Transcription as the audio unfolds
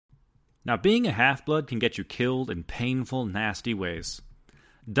Now, being a half-blood can get you killed in painful, nasty ways.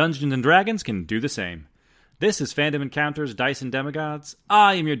 Dungeons & Dragons can do the same. This is Fandom Encounters Dice and Demigods.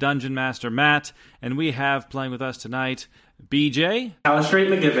 I am your Dungeon Master, Matt, and we have playing with us tonight BJ, Alistrate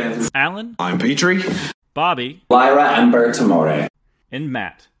McGivens, Alan, I'm Petrie, Bobby, Lyra Ember Tamore. and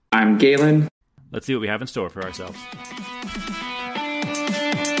Matt. I'm Galen. Let's see what we have in store for ourselves.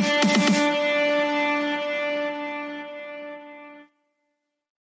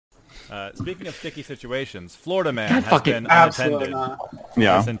 Speaking of sticky situations, Florida Man has been unattended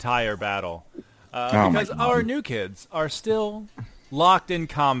this entire battle. Because our new kids are still locked in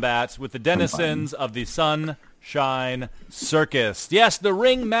combat with the denizens of the Sunshine Circus. Yes, the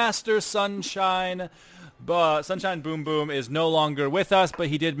Ringmaster Sunshine. Sunshine Boom Boom is no longer with us, but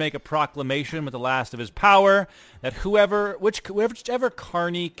he did make a proclamation with the last of his power that whichever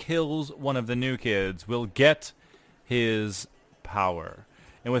carny kills one of the new kids will get his power.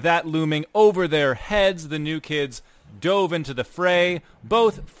 And with that looming over their heads, the new kids dove into the fray,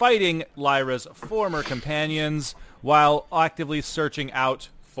 both fighting Lyra's former companions while actively searching out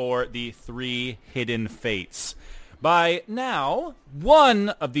for the three hidden fates. By now, one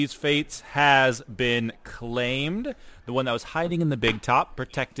of these fates has been claimed, the one that was hiding in the big top,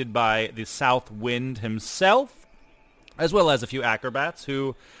 protected by the South Wind himself, as well as a few acrobats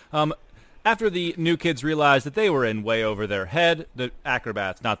who, after the new kids realized that they were in way over their head, the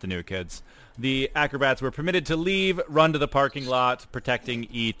acrobats, not the new kids, the acrobats were permitted to leave, run to the parking lot, protecting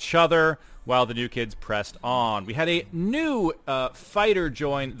each other, while the new kids pressed on. We had a new fighter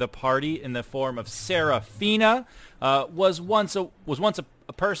join the party in the form of Seraphina. Was once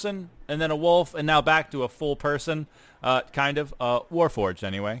a person, and then a wolf, and now back to a full person, kind of. Warforged,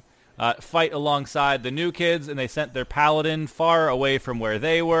 anyway. Fight alongside the new kids, and they sent their paladin far away from where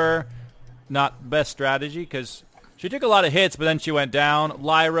they were. Not best strategy, because she took a lot of hits, but then she went down.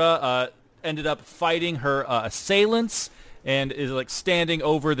 Lyra ended up fighting her assailants, and is standing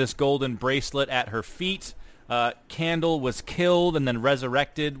over this golden bracelet at her feet. Candle was killed and then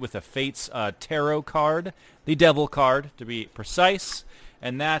resurrected with a Fates tarot card, the Devil card to be precise,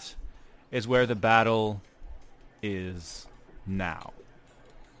 and that is where the battle is now.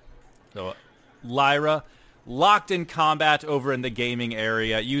 So Lyra, locked in combat over in the gaming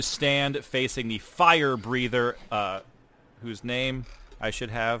area, you stand facing the Fire Breather, whose name I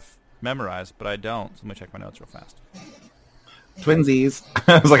should have memorized, but I don't. So let me check my notes real fast. Twinsies.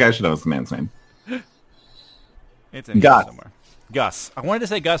 I was like, I should know the man's name. It's in here somewhere. Gus. I wanted to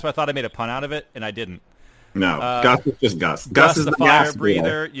say Gus, but I thought I made a pun out of it, and I didn't. No, Gus is just Gus. Gus is the fire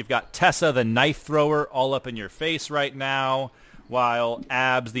breather. You've got Tessa, the knife thrower, all up in your face right now, while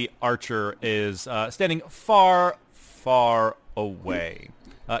Abs, the archer, is standing far, far away.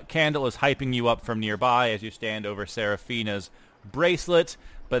 Candle is hyping you up from nearby as you stand over Seraphina's bracelet,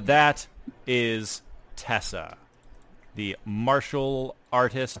 but that is Tessa, the martial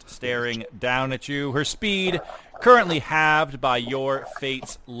artist, staring down at you. Her speed currently halved by your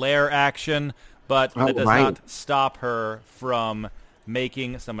Fate's Lair action, but that does not stop her from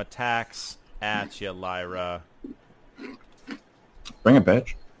making some attacks at you, Lyra. Bring it,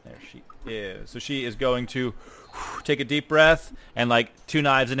 bitch. There she is. So she is going to take a deep breath and, two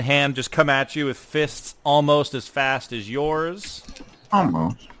knives in hand, just come at you with fists almost as fast as yours.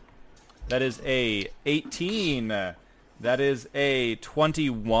 Almost. That is a 18. That is a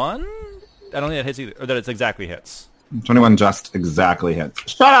 21? I don't think that hits either. Or that it's exactly hits. 21 just exactly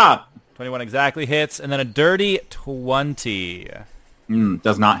hits. Shut up! 21 exactly hits, and then a dirty 20.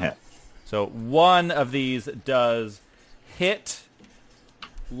 Does not hit. So one of these does hit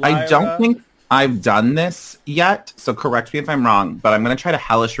Lyra. I don't think I've done this yet, so correct me if I'm wrong, but I'm going to try to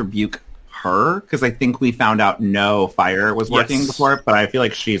Hellish Rebuke her, because I think we found out no fire was working before, but I feel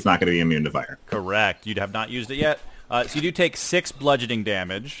like she's not going to be immune to fire. Correct. You have not used it yet. So you do take 6 bludgeoning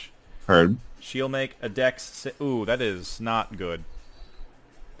damage. Heard. She'll make a dex. Ooh, that is not good.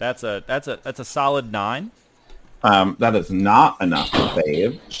 That's a solid 9. That is not enough to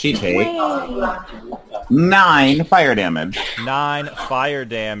save. She takes 9 fire damage. 9 fire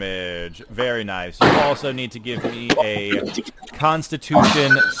damage. Very nice. You also need to give me a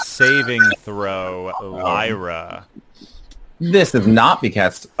Constitution saving throw, Lyra. This is not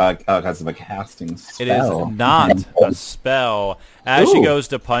because of a casting spell. It is not a spell. As she goes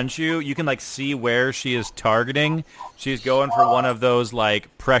to punch you, you can see where she is targeting. She's going for one of those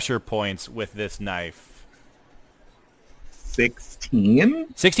pressure points with this knife.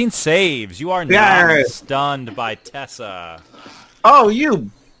 16? 16 saves. You are not stunned by Tessa. Oh,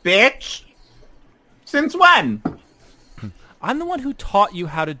 you bitch! Since when? I'm the one who taught you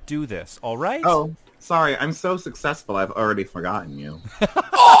how to do this, all right? Oh, Sorry, I'm so successful. I've already forgotten you.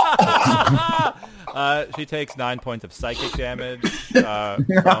 She takes 9 points of psychic damage from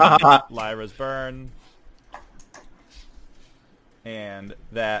Lyra's burn. And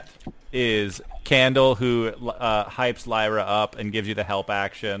that is Candle, who hypes Lyra up and gives you the help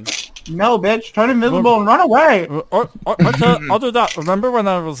action. No, bitch. Turn invisible and run away. I'll do that. Remember when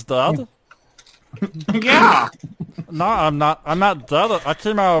I was dead? Yeah. No, I'm not. I'm not dead. I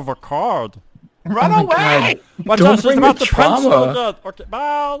came out of a card. Run away. Don't bring the trauma. Okay,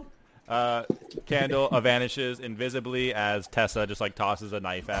 bye. Candle vanishes invisibly as Tessa just like tosses a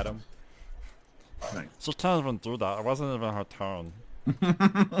knife at him. Nice. She can't even do that. It wasn't even her turn.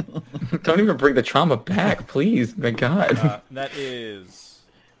 Don't even bring the trauma back, please. My God. That is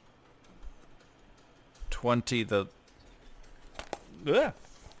 20.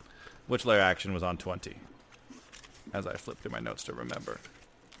 Which layer action was on 20? As I flip through my notes to remember.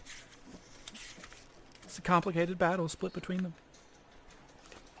 It's a complicated battle split between them.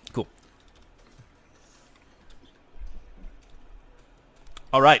 Cool.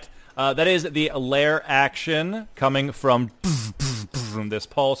 All right. That is the lair action coming from this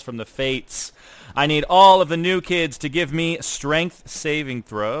pulse from the Fates. I need all of the new kids to give me strength saving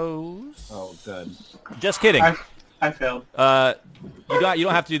throws. Oh, good. Just kidding. I failed. You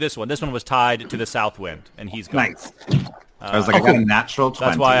don't have to do this one. This one was tied to the south wind, and he's gone. Nice. I was like, I got a natural 20.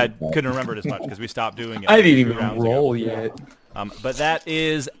 That's why I couldn't remember it as much, because we stopped doing it. I didn't even roll yet. But that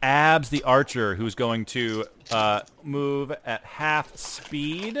is Abs the Archer, who's going to move at half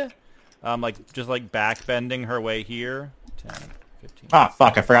speed, just back bending her way here. 10, 15. Ah,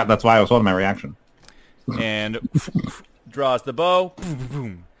 fuck! I forgot. That's why I was holding my reaction. And draws the bow,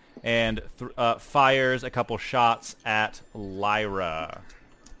 and fires a couple shots at Lyra.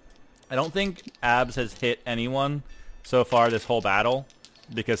 I don't think Abs has hit anyone so far this whole battle,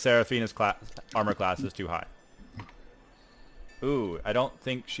 because Seraphina's armor class is too high. Ooh, I don't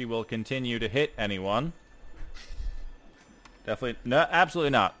think she will continue to hit anyone. Definitely, no, absolutely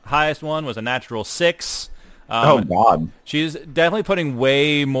not. Highest one was a natural 6. Oh, God. She's definitely putting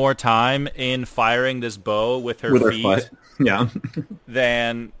way more time in firing this bow with her feet. Her foot. Yeah.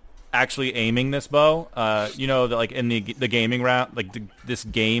 than actually aiming this bow. In the gaming round, this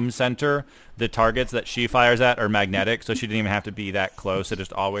game center, the targets that she fires at are magnetic, so she didn't even have to be that close. It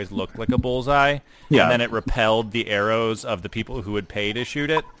just always looked like a bullseye. Yeah. And then it repelled the arrows of the people who would pay to shoot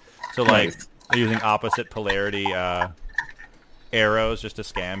it. So Nice. using opposite polarity arrows just to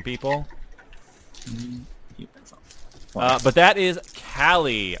scam people. But that is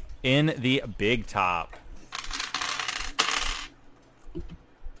Callie in the big top.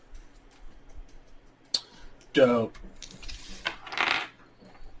 Dope.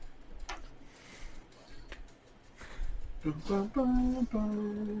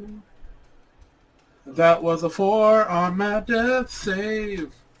 That was a 4 on my death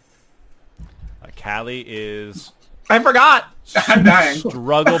save. Callie is... I forgot! I'm dying.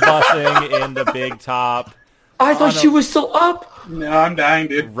 Struggle busing in the big top. I thought she was still up. No, I'm dying,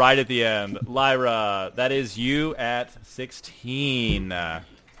 dude. Right at the end. Lyra, that is you at 16.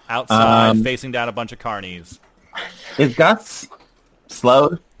 Outside, facing down a bunch of carnies. Is Gus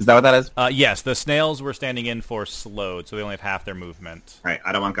slowed? Is that what that is? Yes, the snails were standing in for slowed, so they only have half their movement. All right,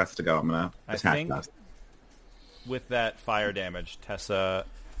 I don't want Gus to go. I'm going to attack Gus. With that fire damage, Tessa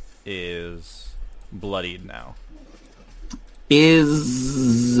is bloodied now.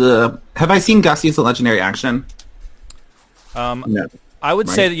 Have I seen Gus use the legendary action? No. I would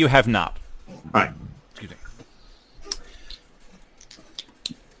say that you have not. All right. Excuse me.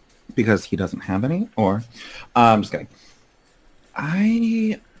 Because he doesn't have any, or just kidding.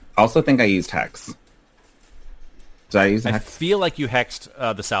 I also think I used Hex. Did I use Hex? I feel like you hexed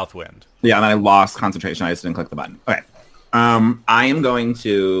the South Wind. Yeah, and then I lost concentration. I just didn't click the button. Okay. I am going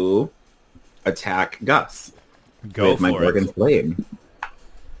to attack Gus. Go with for my it. Gorgon's Blade.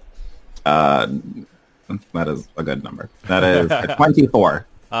 That is a good number. That is a 24.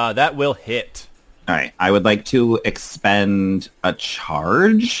 That will hit. All right. I would like to expend a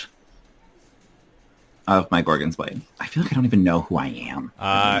charge of my Gorgon's Blade. I feel like I don't even know who I am.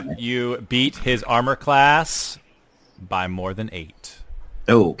 You beat his armor class by more than 8.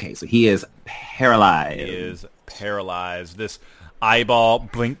 Okay, so he is paralyzed. He is paralyzed. This eyeball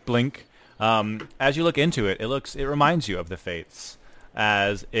blink blink. As you look into it, it reminds you of the Fates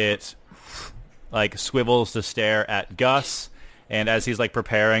as it swivels to stare at Gus, and as he's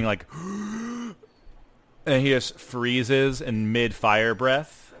preparing and he just freezes in mid fire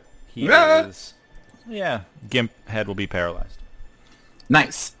breath. He is Gimp head will be paralyzed.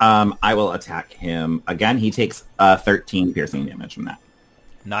 Nice. I will attack him again. He takes 13 piercing damage from that.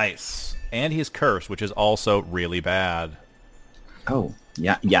 Nice. and he's cursed, which is also really bad. Oh,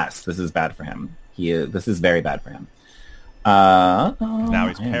 yeah, yes, this is bad for him. This is very bad for him. Now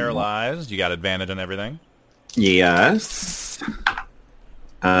he's paralyzed. You got advantage on everything. Yes.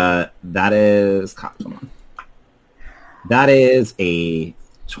 That is... Come on. That is a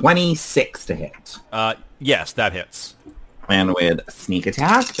 26 to hit. Yes, that hits. And with sneak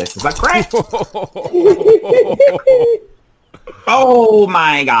attack, this is a crit. Oh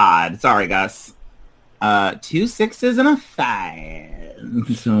my god. Sorry, Gus. 2 6s and a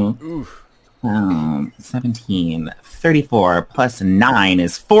 5. So, 17. 34 plus 9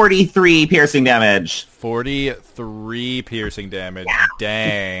 is 43 piercing damage. 43 piercing damage. Yeah.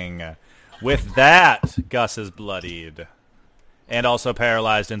 Dang. With that, Gus is bloodied. And also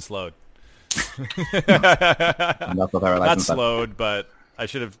paralyzed and slowed. Not slowed, but I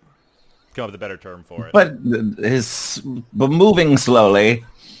should have come up with a better term for it. But moving slowly.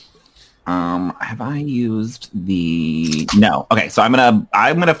 Have I used the... No. Okay, so I'm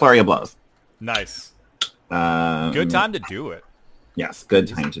gonna flurry of blows. Nice. Good time to do it. Yes, good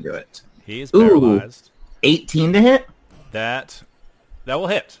time to do it. He's paralyzed. 18 to hit? That will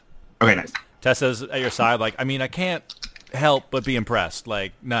hit. Okay, nice. Tessa's at your side, like, I mean, I can't help but be impressed.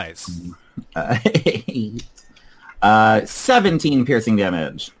 Like, nice. 17 piercing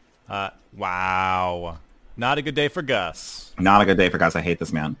damage. Wow. Not a good day for Gus. Not a good day for Gus. I hate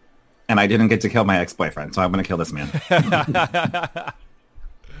this man. And I didn't get to kill my ex-boyfriend, so I'm going to kill this man.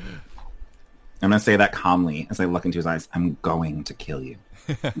 I'm going to say that calmly as I look into his eyes. I'm going to kill you.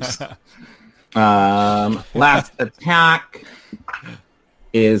 Last attack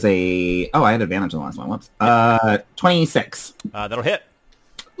is a... Oh, I had advantage on the last one. Whoops. 26. That'll hit.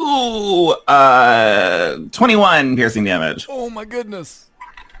 Ooh, 21 piercing damage. Oh my goodness.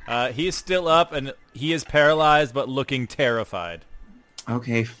 He's still up and he is paralyzed but looking terrified.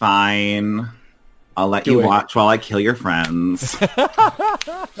 Okay, fine. I'll let you watch while I kill your friends.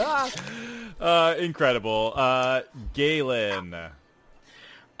 Incredible. Galen.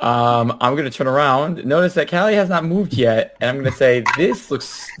 I'm going to turn around. Notice that Callie has not moved yet, and I'm going to say this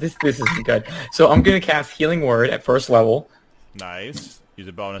isn't good. So I'm going to cast Healing Word at first level. Nice. Use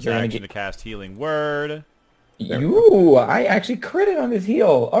a bonus action to cast Healing Word. Ooh, I actually critted on this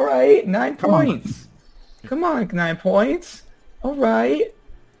heal. All right, 9 points. Come on, 9 points. All right.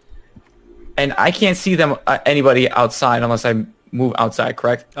 And I can't see them, anybody outside unless I move outside,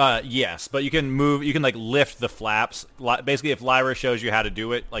 correct? Yes, but you can move. You can like lift the flaps. Basically, if Lyra shows you how to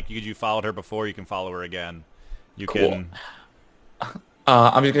do it, like you followed her before, you can follow her again. You can.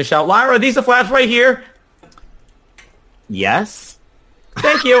 I'm just gonna shout, Lyra, these are flaps right here. Yes.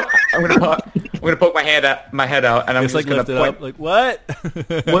 Thank you. I'm gonna poke my head out, and I'm just gonna point. Up, like what?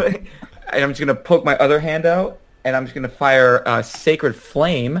 What? And I'm just gonna poke my other hand out, and I'm just gonna fire Sacred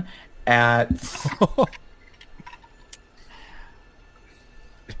Flame at.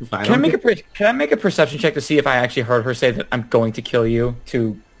 Can I make a perception check to see if I actually heard her say that I'm going to kill you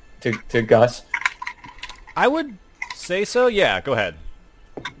to Gus? I would say so. Yeah, go ahead.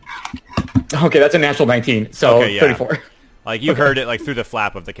 Okay, that's a natural 19. So okay, yeah. 34. Like you heard it like through the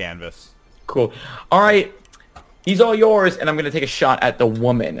flap of the canvas. Cool. All right, he's all yours, and I'm going to take a shot at the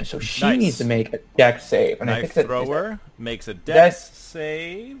woman. So she needs to make a dex save. And Knife thrower makes a dex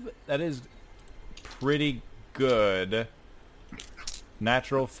save. That is pretty good.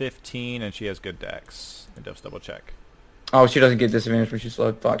 Natural 15, and she has good dex. Let me just double check. Oh, she doesn't get disadvantage when she's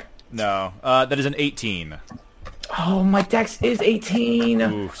slow. Fuck. No, that is an 18. Oh, my dex is 18.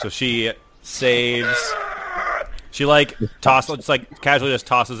 Ooh, so she saves. She casually just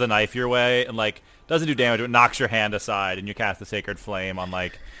tosses a knife your way and like doesn't do damage, but knocks your hand aside, and you cast the Sacred Flame on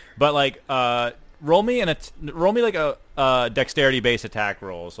roll me like a dexterity based attack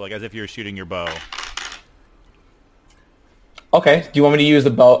roll, so like as if you're shooting your bow. Okay. Do you want me to use the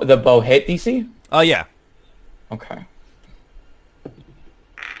bow hit DC? Oh yeah. Okay.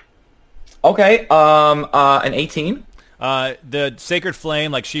 Okay. An 18. The Sacred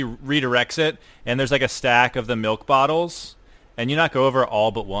Flame, like she redirects it, and there's like a stack of the milk bottles, and you knock over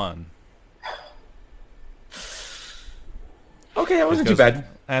all but one. Okay, that wasn't too bad.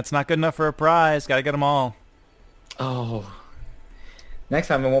 That's not good enough for a prize. Got to get them all. Oh. Next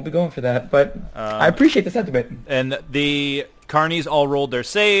time I won't be going for that, but I appreciate the sentiment. And the Carnies all rolled their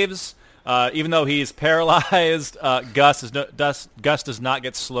saves. Even though he's paralyzed, Gus does not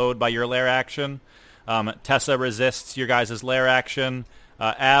get slowed by your lair action. Tessa resists your guys' lair action.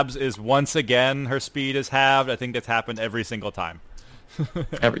 Abs is once again, her speed is halved. I think that's happened every single time.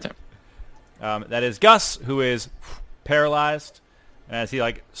 Every time. That is Gus, who is paralyzed. And as he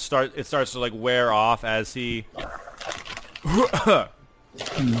it starts to like wear off as he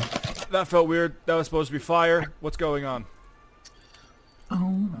that felt weird. That was supposed to be fire. What's going on?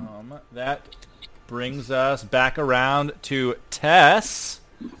 That brings us back around to Tess.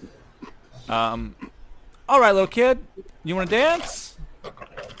 All right, little kid. You want to dance?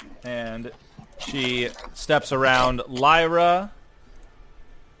 And she steps around Lyra,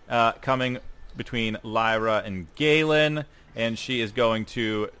 coming between Lyra and Galen, and she is going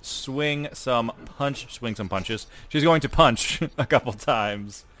to swing some punches. She's going to punch a couple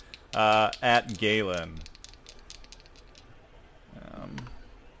times at Galen.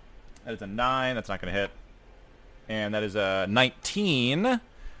 That is a 9. That's not going to hit. And that is a 19,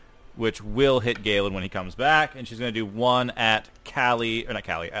 which will hit Galen when he comes back. And she's going to do 1 at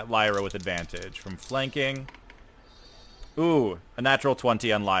at Lyra with advantage from flanking. Ooh, a natural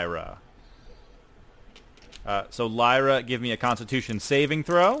 20 on Lyra. So Lyra, give me a Constitution saving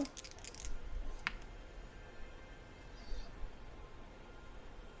throw.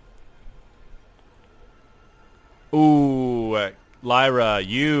 Ooh, Lyra,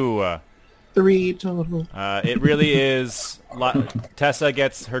 you... 3 total. It really is. Tessa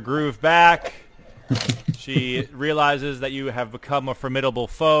gets her groove back. She realizes that you have become a formidable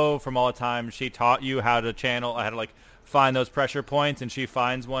foe from all the time she taught you how to channel, how to like find those pressure points, and she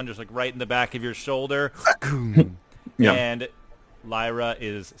finds one just like right in the back of your shoulder. Yeah. And Lyra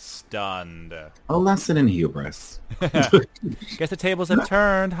is stunned. A lesson in hubris. Guess the tables have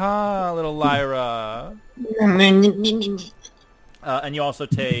turned, huh, little Lyra? And you also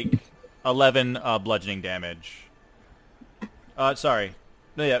take 11 bludgeoning damage. Sorry.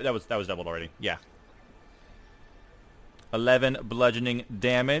 No, yeah, that was doubled already. Yeah. 11 bludgeoning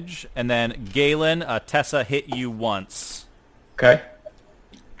damage. And then Galen, Tessa hit you once. Okay.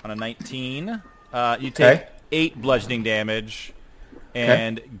 On a 19. You take 8 bludgeoning damage.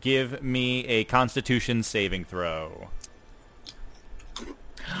 And give me a Constitution saving throw.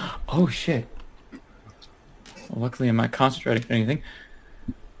 Oh, shit. Well, luckily I'm not concentrating on anything.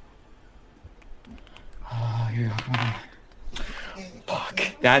 Oh, fuck.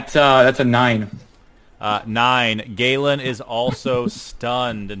 That's a 9. 9. Galen is also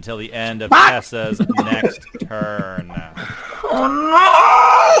stunned until the end of Tessa's next turn.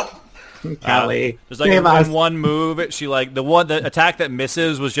 Oh no! Callie, there's like in one move, she like the attack that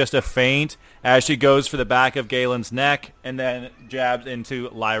misses was just a feint as she goes for the back of Galen's neck and then jabs into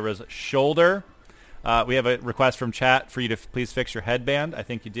Lyra's shoulder. We have a request from chat for you to please fix your headband. I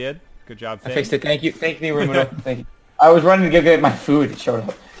think you did. Good job, Finn. I fixed it. Thank you, Rumuno. Thank you. I was running to go get my food. It showed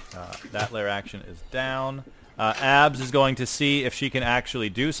up. That lair action is down. Abs is going to see if she can actually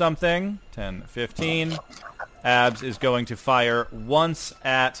do something. 10, 15. Abs is going to fire once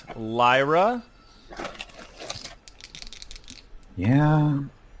at Lyra. Yeah.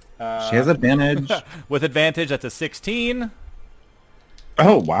 She has advantage. With advantage, that's a 16.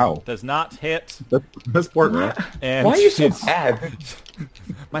 Oh, wow. Does not hit. This poor girl. And why are you so bad?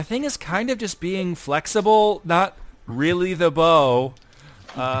 My thing is kind of just being flexible, not really the bow.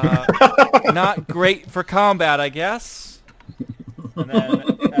 Not great for combat, I guess. And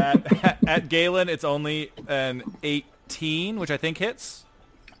then at Galen, it's only an 18, which I think hits.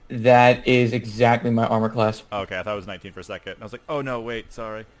 That is exactly my armor class. Okay, I thought it was 19 for a second. I was like, oh no, wait,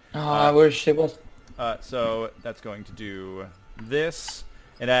 sorry. Where's shit was? So that's going to do this.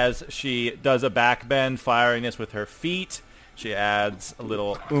 And as she does a back bend, firing this with her feet, she adds a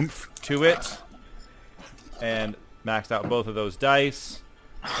little oomph to it. And maxed out both of those dice.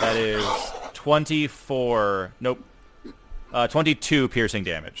 That is 24... Nope. 22 piercing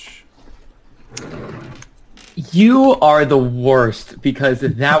damage. You are the worst, because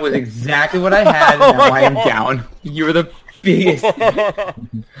that was exactly what I had, and now I am down. You were the biggest.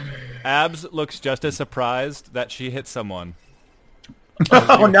 Abs looks just as surprised that she hit someone.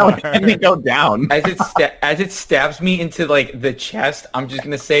 Oh no, it didn't go down. As it stabs me into like the chest, I'm just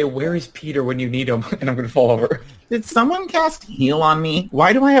gonna say, "Where is Peter when you need him?" And I'm gonna fall over. Did someone cast heal on me?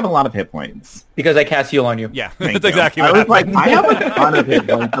 Why do I have a lot of hit points? Because I cast heal on you. Yeah, that's exactly what happened. I was like, I have a ton of hit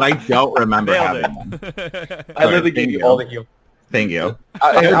points, but I don't remember having them. I literally gave you all the heal. Thank you.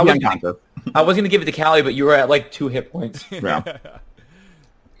 I was gonna give it to Callie, but you were at like 2 hit points. Yeah.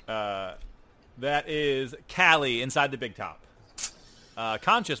 That is Callie inside the big top.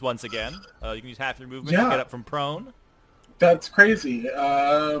 Conscious once again. You can use half your movement to get up from prone. That's crazy.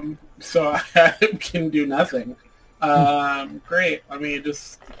 So I can do nothing. Great. Let me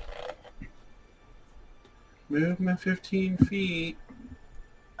just move my 15 feet.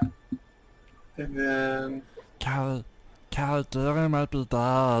 And then... Callie, Darren might be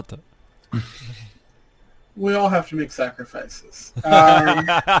dead. We all have to make sacrifices. And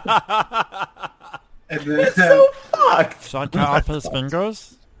then, it's so fucked. Should I cut off his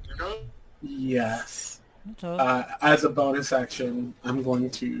fingers? Yes. As a bonus action, I'm going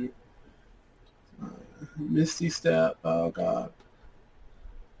to Misty Step. Oh god.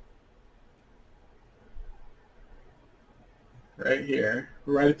 Right here,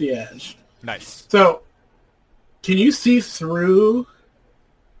 right at the edge. Nice. So, can you see through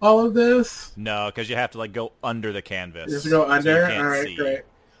all of this? No, because you have to like go under the canvas. You have to go under? So all right, great.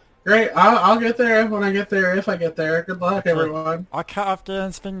 Great, I'll get there when I get there, if I get there. Good luck, everyone. I cut off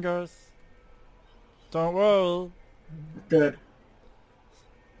Dylan's fingers. Don't worry. Good.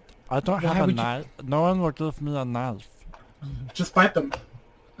 I don't have a knife. No one will give me a knife. Just bite them.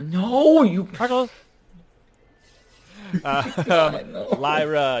 No, you...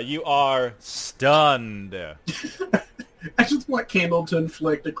 Lyra, you are stunned. I just want Candle to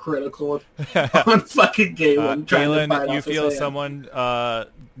inflict a critical on fucking Galen. Galen, you feel someone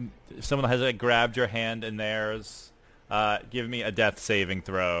has like, grabbed your hand in theirs. Give me a death saving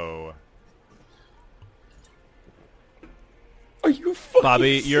throw. Are you fucking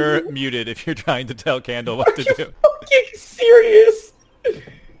Bobby, serious? you're muted if you're trying to tell Candle what to do. Fucking serious?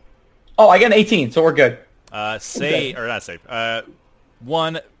 Oh, I got an 18, so we're good.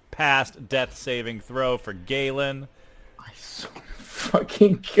 One past death saving throw for Galen. I swear to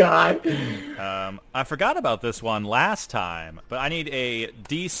fucking God. I forgot about this one last time, but I need a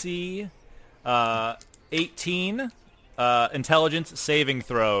DC 18 intelligence saving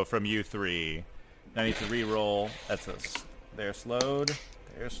throw from you three. I need to re-roll. That's a... They're slowed.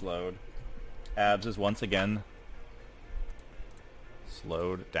 They're slowed. Abs is once again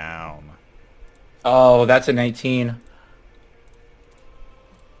slowed down. Oh, that's a 19.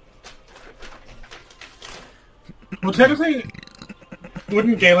 Well, technically,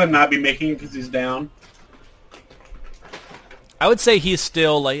 wouldn't Galen not be making it because he's down? I would say he's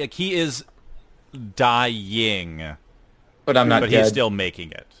still, like he is dying. But I'm not But dead. he's still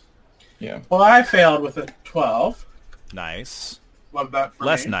making it. Yeah. Well, I failed with a 12. Nice. Love that for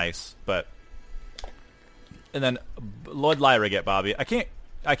Less me. nice, but... And then Lord Lyra get Bobby. I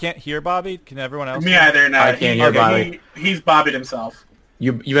can't hear Bobby. Can everyone else? Me either. No, I can't hear Bobby. He's bobbied himself.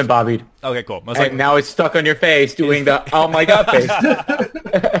 You've been bobbied. Okay, cool. I was And now it's stuck on your face doing the oh my God face.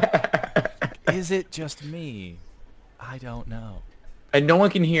 is it just me? I don't know. And no one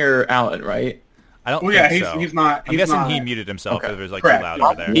can hear Alan, right? I don't Well, yeah, think so. he's not. I'm guessing he muted himself because it was like Correct. too loud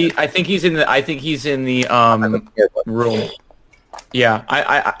over there. I think he's in the room. Yeah,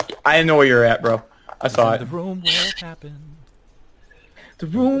 I know where you're at, bro. I saw The it. room where it happened. The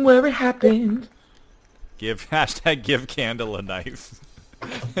room where it happened. Give Candle a knife. Oh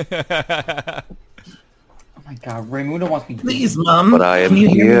my God, Raymundo wants me. Please, Mom. But I am Can you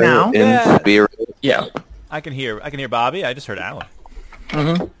hear me here now? in Yeah. spirit. Yeah. I can hear Bobby. I just heard Alan.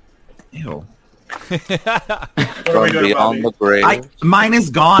 Ew. What are we From doing, beyond Bobby? the grave. Mine is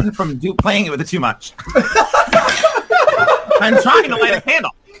gone from playing it with it too much. I'm trying to light a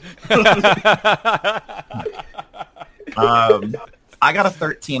candle. I got a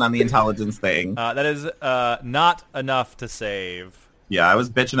 13 on the intelligence thing. That is not enough to save. Yeah, I was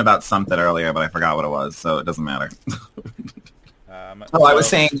bitching about something earlier, but I forgot what it was, so it doesn't matter. I was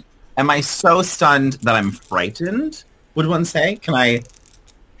saying, am I so stunned that I'm frightened? Would one say? Can I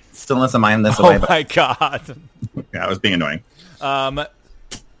stillness of mind this away? Oh my God. Yeah, I was being annoying.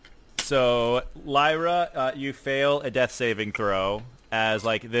 So Lyra, you fail a death saving throw as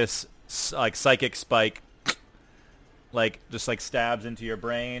like this like psychic spike like just like stabs into your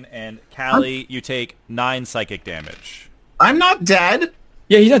brain, and Callie, you take 9 psychic damage. I'm not dead.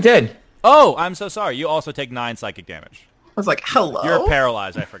 Yeah, he's not dead. Oh, I'm so sorry. You also take 9 psychic damage. I was like, hello? You're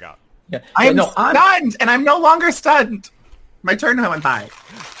paralyzed. I forgot. Yeah. I'm no, stunned, and I'm no longer stunned. My turn went by.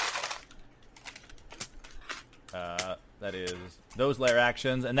 That is those lair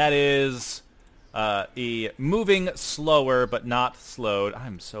actions, and that is moving slower but not slowed.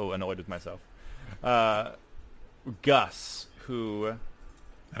 I'm so annoyed with myself. Gus, who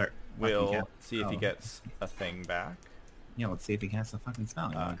will see if he gets a thing back. Yeah, let's see if he casts a fucking spell.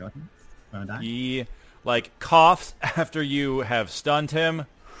 You wanna go ahead? Wanna die? He coughs after you have stunned him,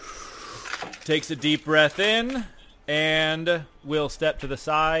 takes a deep breath in, and will step to the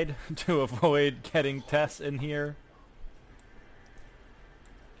side to avoid getting Tess in here.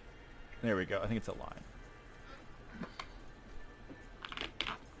 There we go. I think it's a line.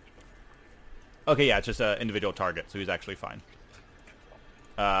 Okay, yeah, it's just an individual target, so he's actually fine.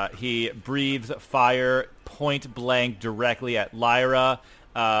 He breathes fire point blank directly at Lyra.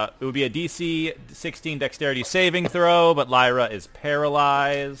 It would be a DC 16 dexterity saving throw, but Lyra is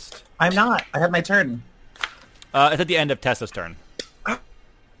paralyzed. I'm not. I had my turn. It's at the end of Tessa's turn.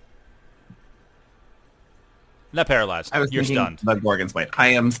 Not paralyzed. You're stunned. The Gorgon's Blade. I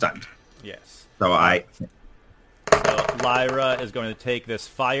am stunned. Yes. So Lyra is going to take this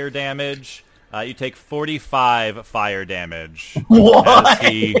fire damage. You take 45 fire damage. What?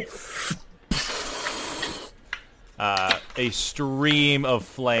 A stream of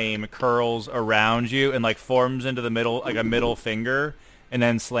flame curls around you and like forms into the middle, like a middle finger, and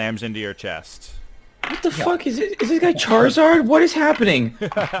then slams into your chest. What the fuck is it? Is this guy Charizard? What is happening?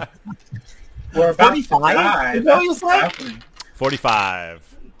 We're about 45. Is that what you said?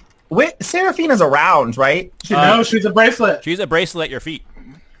 45. Wait, Seraphina's around, right? No, she's a bracelet. She's a bracelet at your feet.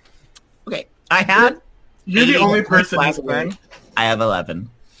 Okay, I had. You're the only person who's awake. I have 11.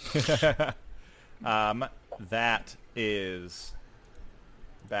 That is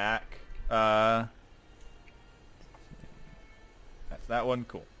back. That's that one.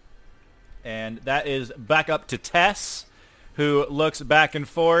 Cool. And that is back up to Tess, who looks back and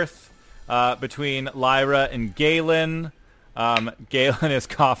forth between Lyra and Galen. Galen is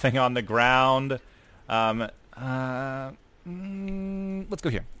coughing on the ground. Let's go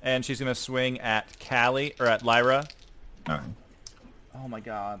here. And she's going to swing at Callie, or at Lyra. All right. Oh my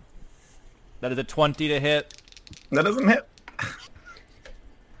god. That is a 20 to hit. That doesn't hit.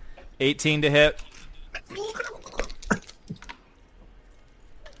 18 to hit.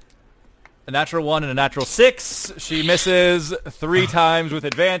 A natural 1 and a natural 6. She misses 3 times with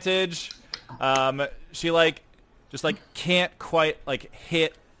advantage. She just can't quite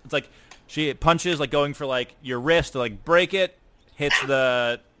hit. It's like she punches going for your wrist to break it. Hits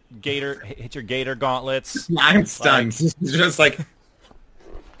the gator. Hits your gator gauntlets. I'm stunned. She's just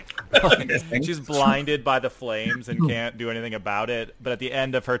she's blinded by the flames and can't do anything about it. But at the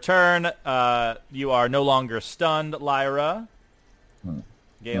end of her turn, you are no longer stunned, Lyra.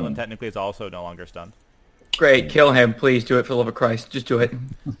 Galen technically is also no longer stunned. Great, kill him, please. Do it for the love of Christ. Just do it.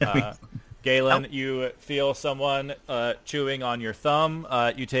 Galen, you feel someone chewing on your thumb.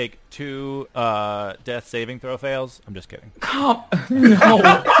 You take 2 death saving throw fails. I'm just kidding. No.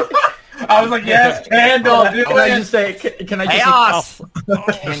 I was like, yes, Candle, do Can it. I just say, can I just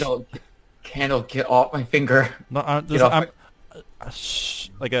Candle, get off my finger. No,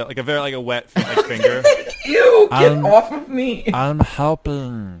 like a very wet finger. Ew, get off of me. I'm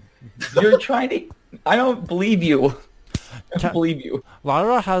helping. You're trying to... I don't believe you. I don't believe you.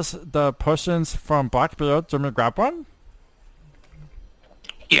 Lyra has the potions from Blackbeard. Do you want me to grab one?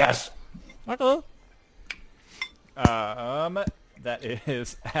 Yes. Okay. That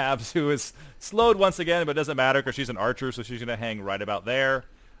is Abs, who is slowed once again, but it doesn't matter because she's an archer, so she's going to hang right about there.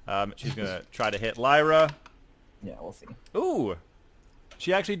 She's going to try to hit Lyra. Yeah, we'll see. Ooh.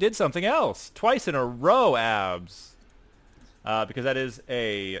 She actually did something else. Twice in a row, Abs. Because that is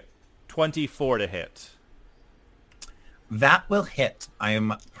a 24 to hit. That will hit. I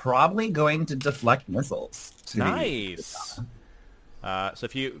am probably going to deflect missiles. Nice. So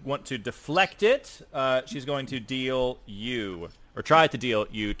if you want to deflect it, she's going to deal you, or try to deal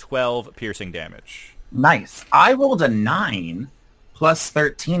you 12 piercing damage. Nice. I rolled a 9 plus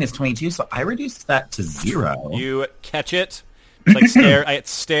 13 is 22, so I reduced that to 0. You catch it. It's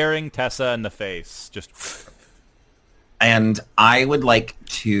staring Tessa in the face. Just. And I would like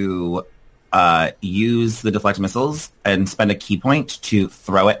to use the deflect missiles and spend a key point to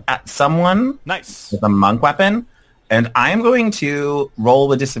throw it at someone. Nice. With a monk weapon. And I'm going to roll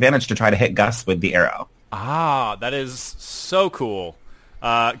with disadvantage to try to hit Gus with the arrow. Ah, that is so cool.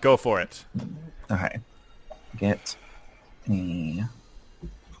 Go for it. Okay. Get a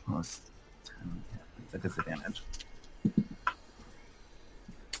plus 10. It's a disadvantage.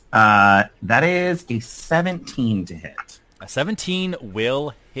 That is a 17 to hit. A 17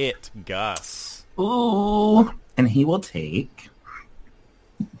 will hit Gus. Ooh. And he will take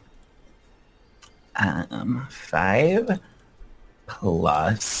 5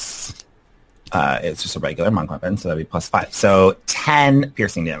 plus it's just a regular monk weapon, so that'd be plus 5. So 10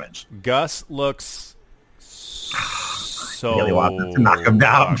 piercing damage. Gus looks so really want to knock him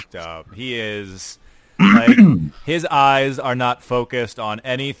down. fucked up. He is his eyes are not focused on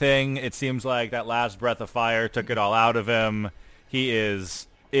anything. It seems like that last breath of fire took it all out of him. He is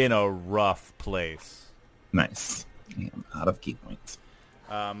in a rough place. Nice. I'm out of key points.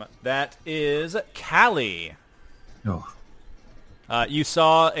 That is Callie. Oh. You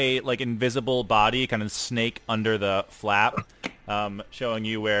saw a invisible body kind of snake under the flap, showing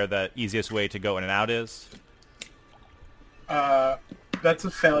you where the easiest way to go in and out is. That's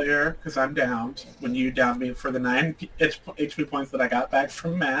a failure because I'm downed when you downed me for the 9 HP points that I got back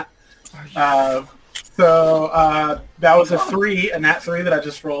from Matt. So that was a 3, a nat 3 that I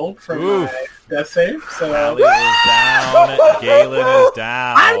just rolled from my death save. So Callie is down. Galen is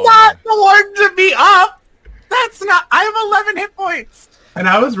down. I'm not the one to be up. That's not... I have 11 hit points. And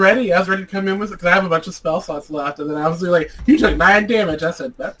I was ready. I was ready to come in with it because I have a bunch of spell slots left. And then I was like, you took 9 damage. I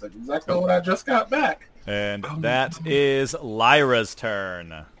said, that's exactly what I just got back. And that is Lyra's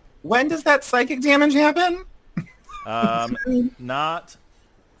turn. When does that psychic damage happen? Not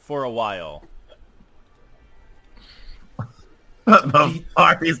for a while.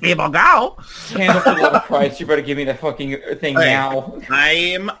 Before these people go. Candle for the love of Christ, you better give me the fucking thing now.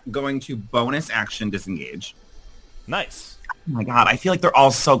 I'm going to bonus action disengage. Nice. Oh my god, I feel like they're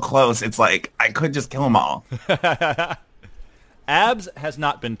all so close. It's like, I could just kill them all. Abs has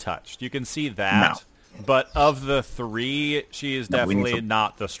not been touched. You can see that. No. But of the 3, she is definitely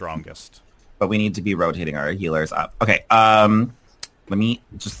not the strongest. But we need to be rotating our healers up. Okay, let me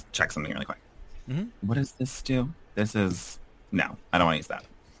just check something really quick. Mm-hmm. What does this do? This is... No, I don't want to use that.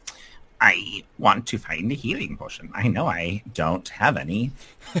 I want to find a healing potion. I know I don't have any.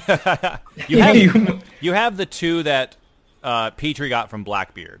 You have the 2 that Petrie got from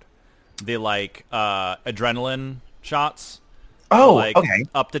Blackbeard. The, adrenaline shots. Oh, okay.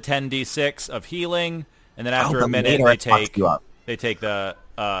 Up to 10d6 of healing, and then after a minute, they take the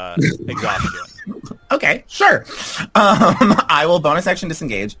exhaustion. Okay, sure. I will bonus action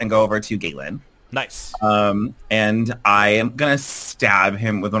disengage and go over to Galen. Nice. And I am going to stab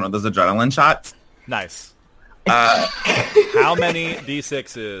him with one of those adrenaline shots. Nice. How many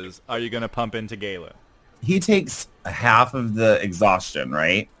d6s are you going to pump into Galen? He takes half of the exhaustion,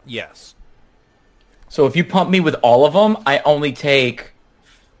 right? Yes. So if you pump me with all of them, I only take...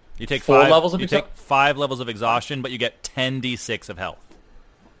 You take 4 levels of exhaustion? You take 5 levels of exhaustion, but you get 10d6 of health.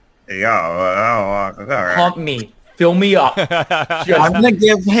 Yeah. Pump me. Fill me up. I'm going to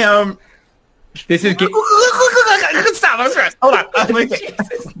give him... This is... Stop, I'm stressed. Hold on.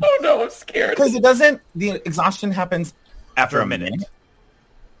 Oh no, I'm scared. Because it doesn't... The exhaustion happens after a minute.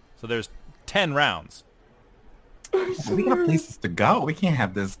 So there's 10 rounds. We got places to go. We can't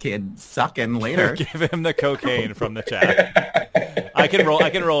have this kid sucking later. Give him the cocaine from the chat. I can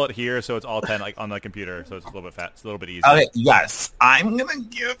roll it here, so it's all 10 on the computer, so it's a little bit fast. It's a little bit easier. Okay, yes. I'm gonna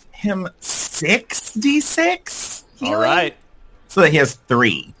give him 6d6. All right. So that he has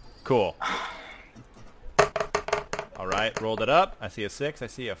 3. Cool. All right, rolled it up. I see a 6. I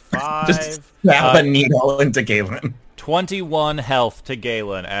see a 5. Just stab a needle into Galen. 21 health to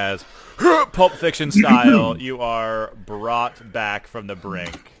Galen as Pulp Fiction style, you are brought back from the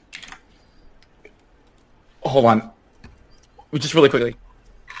brink. Hold on. Just really quickly.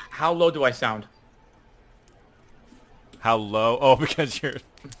 How low do I sound? How low? Oh, because you're...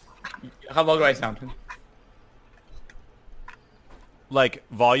 How low do I sound? Like,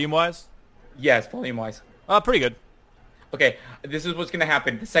 volume-wise? Yes, volume-wise. Pretty good. Okay, this is what's going to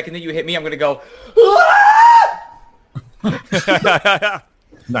happen. The second that you hit me, I'm going to go...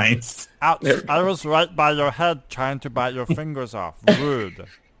 Nice. Ouch. I was right by your head trying to bite your fingers off. Rude.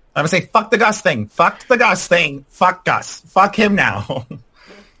 I'm going to say, fuck the Gus thing. Fuck the Gus thing. Fuck Gus. Fuck him now.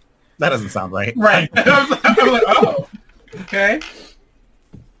 That doesn't sound right. Right. I'm like, oh. Okay.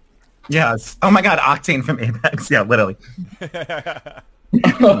 Yes. Oh my god, Octane from Apex. Yeah, literally.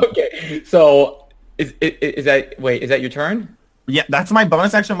 Okay. So, is that your turn? Yeah, that's my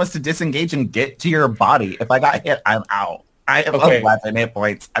bonus action was to disengage and get to your body. If I got hit, I'm out. I have 11 hit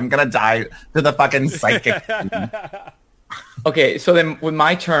points. I'm going to die to the fucking psychic. Okay, so then with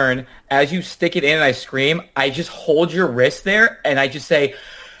my turn, as you stick it in and I scream, I just hold your wrist there and I just say,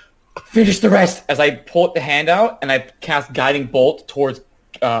 finish the rest, as I pull the hand out and I cast Guiding Bolt towards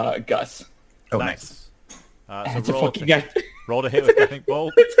Gus. Oh, nice. So roll to hit with Guiding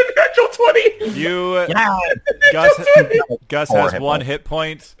Bolt. It's a natural 20. Gus has 1 hit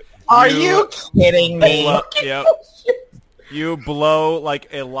point. Are you kidding me? Yep. You blow like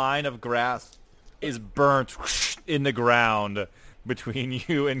a line of grass is burnt in the ground between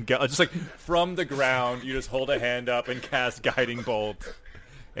you and Gus. Just like from the ground, you just hold a hand up and cast Guiding Bolt,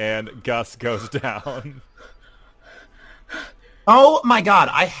 and Gus goes down. Oh my god,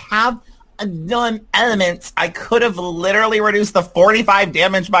 I have done elements. I could have literally reduced the 45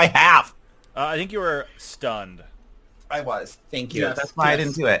 damage by half. I think you were stunned. I was. Thank you. Yes, That's why I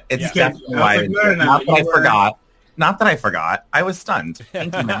didn't do it. It's Yeah. definitely why I didn't do it. Not that I forgot. Not that I forgot. I was stunned.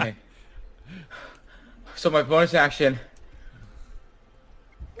 Thank you, Matt. So my bonus action,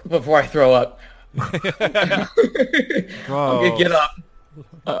 before I throw up, I'm gonna get up.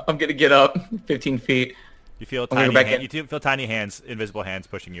 I'm gonna get up 15 feet. You feel tiny. You feel tiny hands, invisible hands,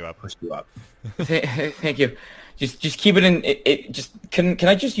 pushing you up. Push you up. Thank you. Just keep it in. Just can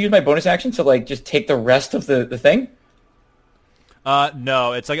I just use my bonus action to like just take the rest of the thing?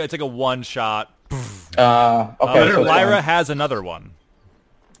 No, it's like a one shot. Okay. Lyra has another one.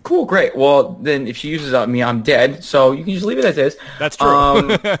 Cool, great. Well, then if she uses up me, I'm dead. So you can just leave it as is. That's true.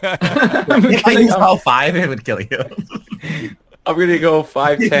 If I use all 5, it would kill you. I'm going to go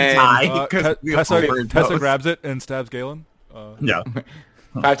 5'10". Tessa grabs it and stabs Galen. Yeah.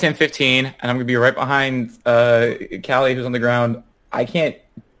 5'10", 15, and I'm going to be right behind Callie, who's on the ground. I can't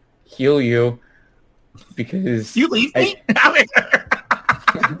heal you because... You leave me?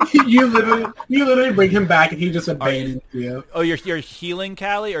 you literally bring him back, and he just abandons you. Oh, you're healing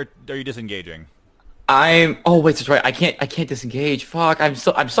Callie, or are you disengaging? Oh wait, that's right. I can't disengage. Fuck, I'm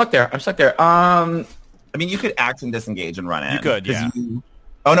stuck there. I mean, you could action disengage and run in. You could, yeah.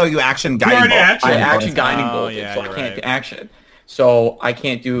 Oh no, you action guiding bolt. I action guiding bolt, yeah, so I can't action. So I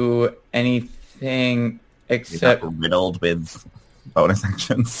can't do anything except riddled with bonus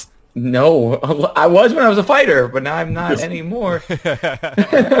actions. No, I was when I was a fighter, but now I'm not anymore.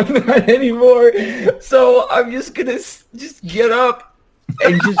 I'm not anymore. So I'm just gonna just get up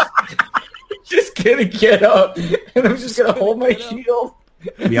and just gonna get up, and I'm just gonna hold my shield.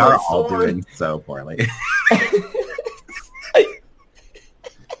 We are all doing so poorly.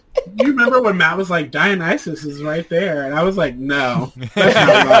 You remember when Matt was like, Dionysus is right there, and I was like, no, that's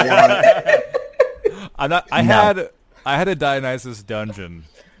not what I want. I had a Dionysus dungeon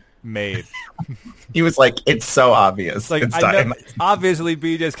made. He was like, it's so obvious. Like, it's Dionysus. Obviously,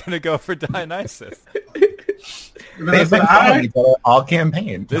 BJ's gonna go for Dionysus. They've been calling each other all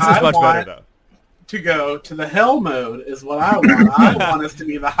campaign. This is much better though. To go to the hell mode is what I want. I want us to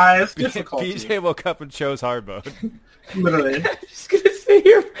be the highest difficulty. BJ woke up and chose hard mode. Literally. I'm just gonna sit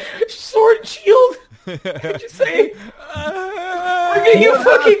here, sword and shield. Just saying, look at you,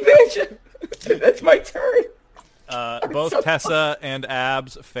 fucking bitch. That's my turn. Both so Tessa and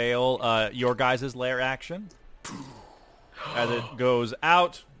Abs fail your guys' lair action. As it goes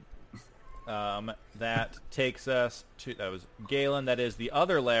out, that takes us to... That was Galen. That is the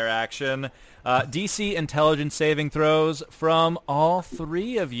other lair action. DC intelligence saving throws from all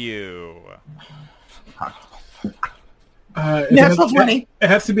 3 of you. Natural 20. It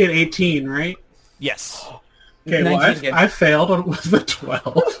has to be an 18, right? Yes. Okay, well, I failed with a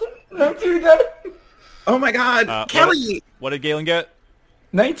 12. Don't do that. Oh my god, Kelly! What did Galen get?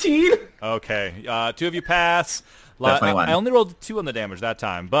 19. Okay, 2 of you pass. I only rolled 2 on the damage that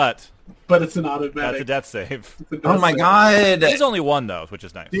time, but it's an automatic. That's a death save. Oh my god! It's only 1 though, which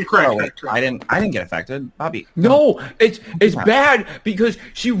is nice. You're correct. I didn't get affected, Bobby. No, it's bad because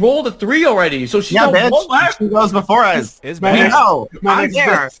she rolled a 3 already, so she's got 1 left. She goes before us. It's bad. No, I'm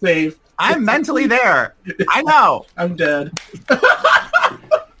there. Save. I'm mentally there. I know. I'm dead.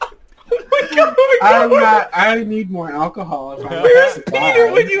 Oh my God. I need more alcohol. Where's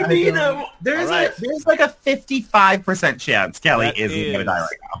Peter when you need him? There's like a 55% chance Kelly isn't going to die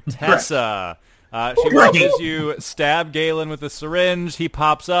right now. Tessa. She watches you stab Galen with a syringe. He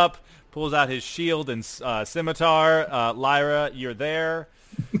pops up, pulls out his shield and scimitar. Lyra, you're there.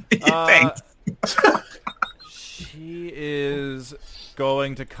 Thanks. She is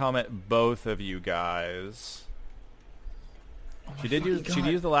going to come at both of you guys. She did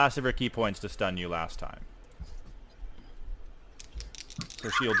use the last of her key points to stun you last time. So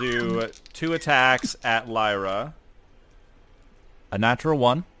she'll do 2 attacks at Lyra. A natural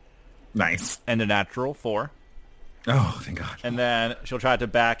 1. Nice. And a natural 4. Oh, thank God. And then she'll try to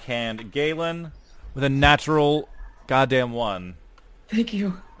backhand Galen with a natural goddamn 1. Thank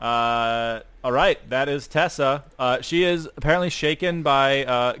you. All right, that is Tessa. She is apparently shaken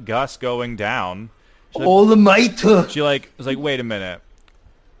by Gus going down. All the might. She was like, wait a minute.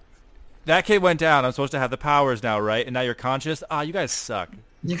 That kid went down. I'm supposed to have the powers now, right? And now you're conscious? You guys suck.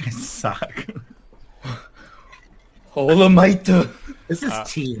 You guys suck. All the might. This is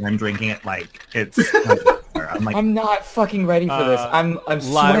tea and I'm drinking it like it's... I'm not fucking ready for this. I'm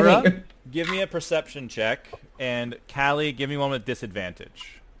Lyra, sweating. give me a perception check. And Callie, give me one with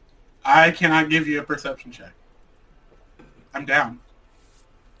disadvantage. I cannot give you a perception check. I'm down.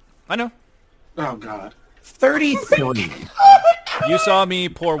 I know. Oh, God. 33. You saw me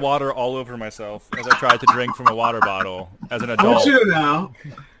pour water all over myself as I tried to drink from a water bottle as an adult. I want you to know,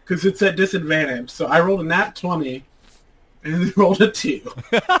 because it's at disadvantage. So I rolled a nat 20, and they rolled a 2.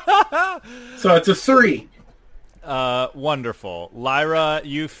 So it's a 3. Wonderful. Lyra,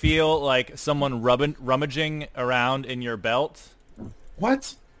 you feel like someone rummaging around in your belt.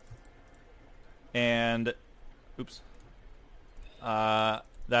 What? And, oops.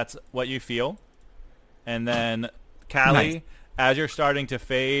 That's what you feel. And then, Callie, nice. As you're starting to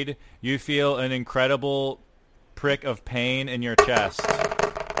fade, you feel an incredible prick of pain in your chest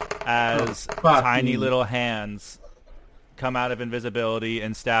as tiny little hands come out of invisibility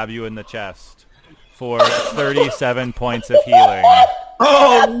and stab you in the chest for 37 points of healing.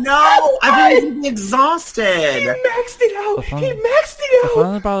 Oh no! Everyone's exhausted. He maxed it out. If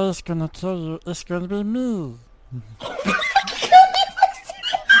anybody's gonna tell you, it's gonna be me.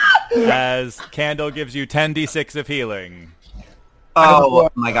 As Candle gives you 10d6 of healing. Oh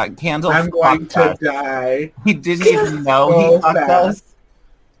my god, Candle! I'm going to die. He didn't even know he fucked us.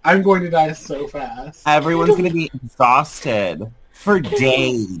 I'm going to die so fast. Everyone's going to be exhausted for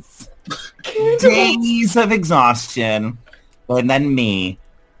days. Days of exhaustion. And then me,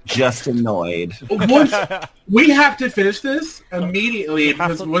 just annoyed. We have to finish this immediately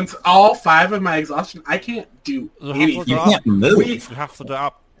because once all 5 of my exhaustion, I can't do anything. You can't move. You have to get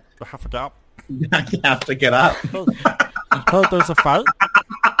up. You have to get up. You have to get up. There's a fight.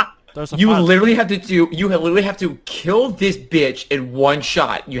 You literally have to kill this bitch in one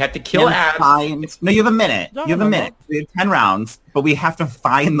shot. You have to kill Abs. No, you have a minute. You have a minute. We have 10 rounds, but we have to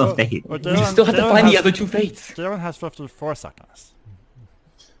find the fate. You still have to find the other 2 fates. Dylan has 54 seconds.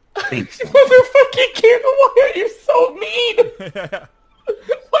 Thanks. Motherfucking Candle, why are you so mean?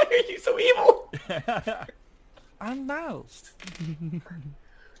 Why are you so evil? I'm moused.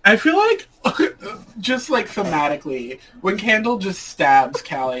 I feel like, just like thematically, when Candle just stabs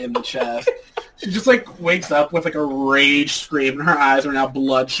Callie in the chest, she just like wakes up with like a rage scream and her eyes are now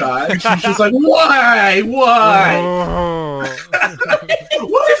bloodshot. And she's just like, why? What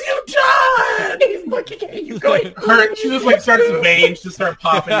have you done? He's looking at you going, She just like starts veins just start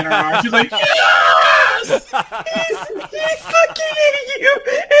popping in her arm. She's like, yes! He's looking at you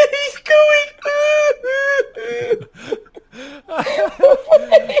and he's going,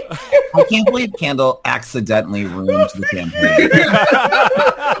 I can't believe Candle accidentally ruined the campaign.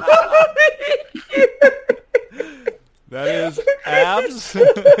 That is Abs.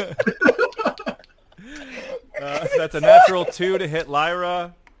 That's a natural 2 to hit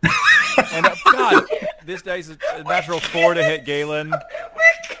Lyra. And God, this dice is a natural 4 to hit Galen.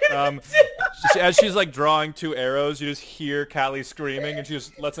 As she's like drawing 2 arrows, you just hear Callie screaming, and she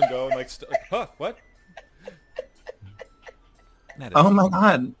just lets him go and like, huh, what? Oh my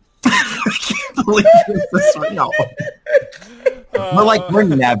god. I can't believe this is real. We're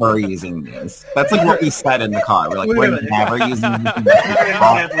never using this. That's like what we said in the car. We're never using this. We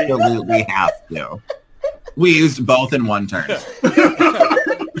absolutely have to. We used both in one turn.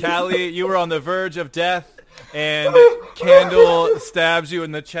 Callie, you were on the verge of death, and Candle stabs you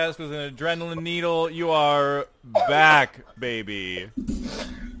in the chest with an adrenaline needle. You are back, baby.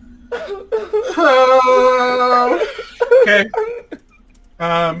 Okay.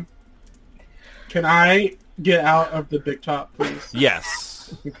 Can I get out of the big top, please?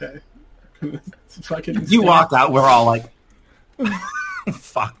 Yes. Okay. Fucking you walked out, we're all like,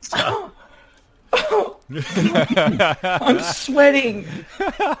 fucked up. I'm sweating.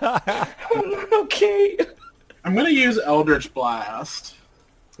 I'm not okay. I'm going to use Eldritch Blast.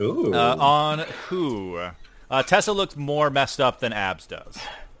 Ooh. On who? Tessa looks more messed up than Abs does.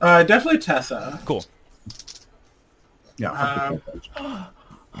 Definitely Tessa. Cool. Yeah.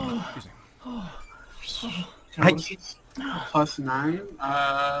 Plus 9.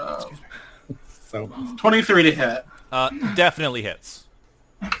 23 to hit. Definitely hits.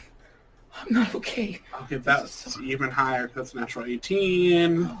 I'm not okay. Okay, that's even higher. That's natural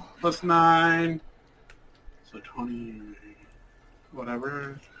 18 plus 9. So 20.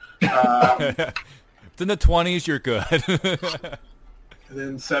 Whatever. If it's in the 20s, you're good. And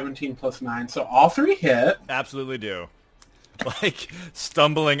then 17 plus 9. So all 3 hit. Absolutely do. Like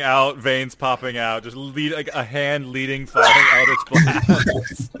stumbling out, veins popping out, just like a hand leading, falling Eldritch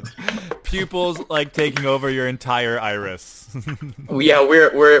Blast. Pupils like taking over your entire iris. Yeah,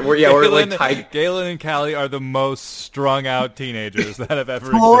 we're like tight. Galen and Callie are the most strung out teenagers that have ever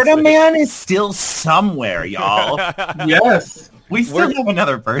Florida existed. Man is still somewhere, y'all. Yes. We still have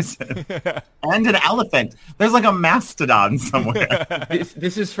another person. And an elephant. There's like a mastodon somewhere.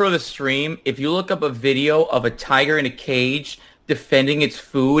 This is for the stream. If you look up a video of a tiger in a cage defending its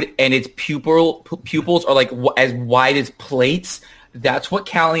food and its pupils are like as wide as plates, that's what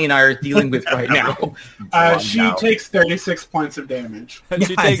Callie and I are dealing with right now. She takes 36 points of damage. And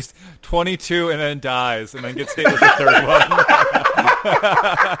she takes 22 and then dies and then gets hit with the third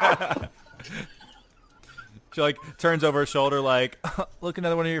one. She like turns over her shoulder like, look,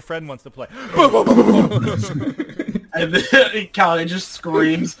 another one of your friend wants to play. And then Callie just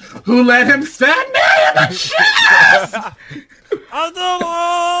screams, "Who let him stab me in the chest?"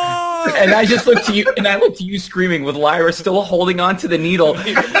 And I just look to you, and I look to you screaming with Lyra still holding on to the needle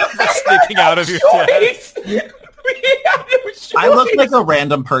sticking out of your chest. I look like a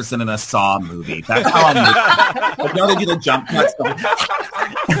random person in a Saw movie. That's how I'm looking. Like, you know, they do the jump cuts.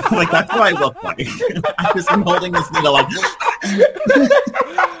 Like, that's what I look like. I'm holding this needle like...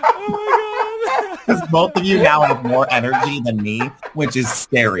 Oh my god! Because both of you now have more energy than me, which is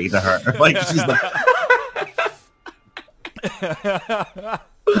scary to her. Like she's like.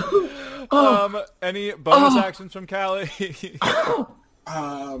 Any bonus actions from Callie?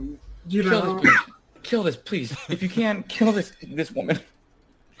 You know, kill this, please. If you can, kill this woman.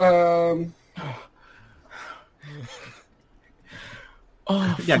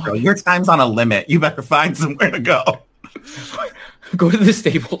 Yeah, girl, your time's on a limit. You better find somewhere to go. Go to the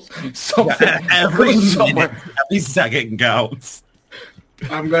stables. Every second counts.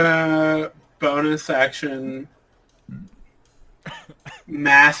 I'm gonna bonus action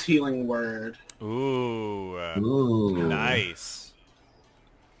mass healing word. Ooh. Nice.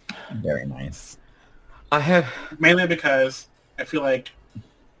 Very nice. I have mainly because I feel like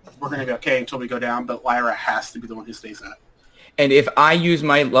we're gonna be okay until we go down, but Lyra has to be the one who stays up. And if I use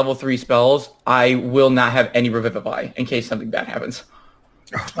my level 3 spells, I will not have any Revivify in case something bad happens.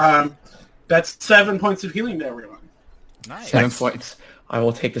 That's 7 points of healing to everyone. Nice. 7 points. I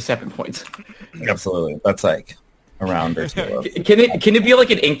will take the 7 points. Absolutely. That's like a round or two. Can it be like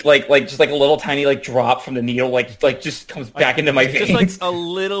an ink like just like a little tiny like drop from the needle like just comes back into my veins? Just like a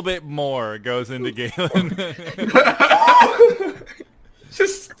little bit more goes into Galen.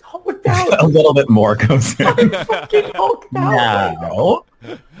 Just hulked out. A little bit more goes in. Fucking hulked out. No.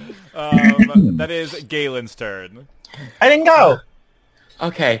 That is Galen's turn. I didn't go.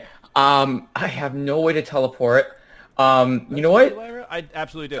 Okay. I have no way to teleport. You know what? Lyra? I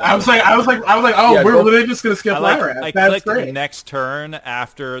absolutely did. I was like, oh, Yeah, we're literally just gonna skip Lyra. I That's clicked great. next turn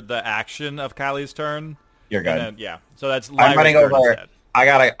after the action of Callie's turn. You're good. And then, so that's Lyra's I'm running turn over. instead. I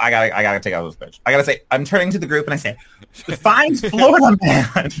gotta take out this bitch. I gotta say, I'm turning to the group and I say, find Florida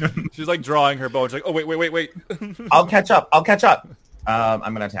man. She's like drawing her bow. She's like, oh, wait. I'll catch up. I'm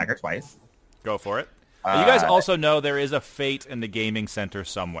gonna attack her twice. Go for it. You guys also know there is a fate in the gaming center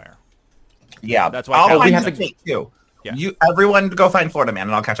somewhere. Yeah. That's why I'll Callie find the fate too. Yeah. Everyone go find Florida man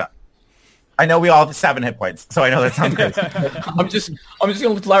and I'll catch up. I know we all have 7 hit points, so I know that sounds good. I'm just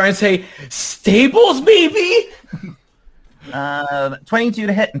gonna look at Lyra and say, stables, baby! 22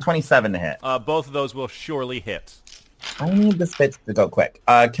 to hit and 27 to hit. Both of those will surely hit. I need this bitch to go quick.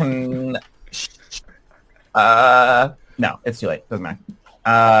 No, it's too late. Doesn't matter.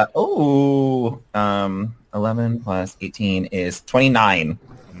 11 plus 18 is 29.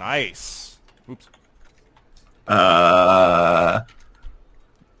 Nice. Oops.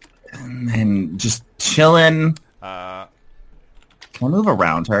 And then just chilling. Can I move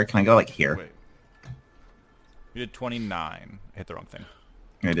around her? Can I go like here? Wait. You did 29. Hit the wrong thing.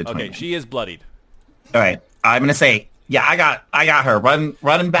 I did 29. Okay, she is bloodied. All right. I'm gonna say, yeah, I got her.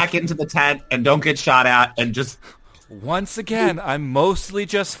 Running back into the tent and don't get shot at and just. Once again, I'm mostly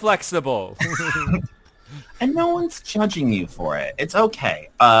just flexible. And no one's judging you for it. It's okay.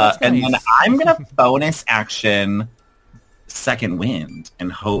 And then I'm gonna bonus action second wind and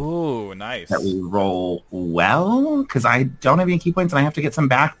hope nice. that we roll well, because I don't have any key points and I have to get some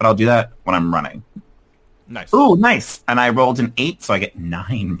back, but I'll do that when I'm running. Nice. Ooh, nice. And I rolled an 8, so I get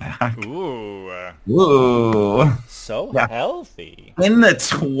 9 back. Ooh. So healthy. In the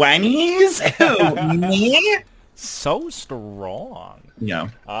 20s? Ooh, me? So strong. Yeah.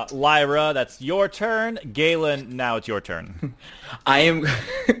 Lyra, that's your turn. Galen, now it's your turn. I am...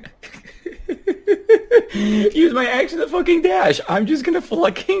 Use my action to fucking dash. I'm just gonna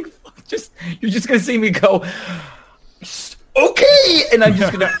fucking... You're just gonna see me go... Okay! And I'm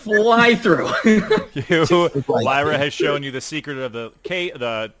just gonna fly through. Lyra has shown you the secret of the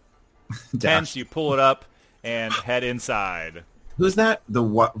tent. You pull it up and head inside. Who's that? The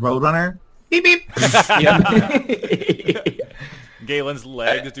Roadrunner? Beep, beep. Galen's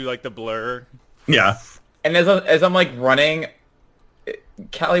legs do like the blur. Yeah. And as I'm like running,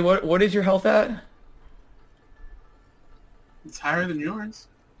 Callie, what is your health at? It's higher than yours.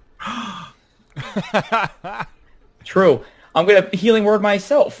 True. I'm gonna healing word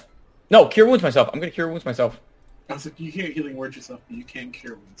myself. No, cure wounds myself. I'm gonna cure wounds myself. I was like, you can't healing word yourself, but you can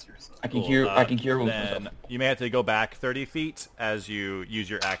cure wounds yourself. I can cure wounds myself. You may have to go back 30 feet as you use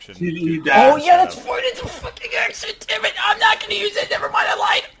your action. Oh yeah, that's right. It's a fucking action. Damn it! I'm not gonna use it. Never mind. I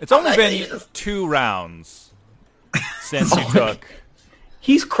lied. It's only been 2 rounds since you took.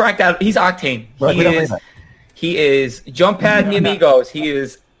 He's cracked out. He's Octane. He is jump pad the amigos. He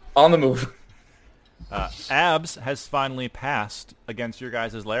is on the move. Abs has finally passed against your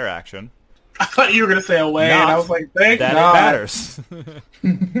guys' lair action. I thought you were going to say away, and I was like, thank God. That it matters.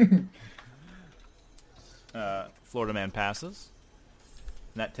 Florida Man passes.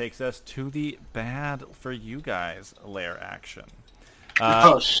 And that takes us to the bad for you guys lair action.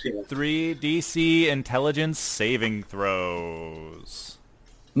 Oh shit! 3 DC intelligence saving throws.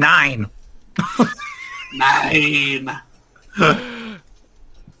 9. 9.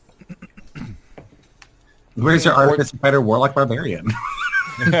 Where's your artificer fighter warlock barbarian?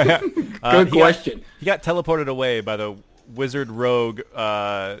 Good question. He got teleported away by the wizard rogue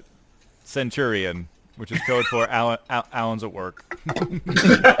centurion, which is code for Alan's at work.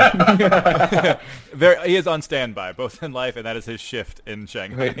 He is on standby, both in life, and that is his shift in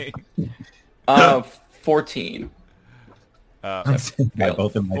Shanghai. 14. Both in life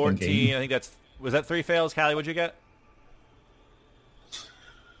 14. and game. I think was that 3 fails. Callie, what'd you get?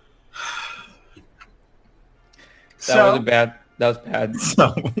 That wasn't bad. That was bad.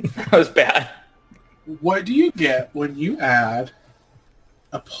 That was bad. What do you get when you add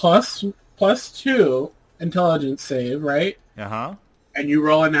a plus 2 intelligence save, right? Uh-huh. And you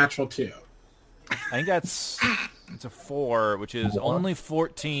roll a natural 2. I think it's a 4, which is only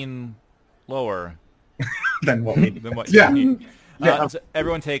 14 lower Than what you need. So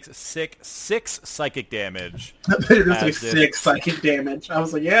everyone takes 6 psychic damage. You're just like 6 psychic damage. I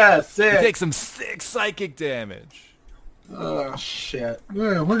was like, yeah, 6. Take some 6 psychic damage. Oh shit!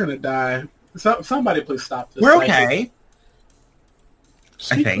 We're gonna die. Somebody please stop this. We're okay.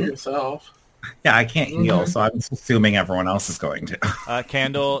 Speak I think. for yourself. Yeah, I can't heal, so I'm assuming everyone else is going to.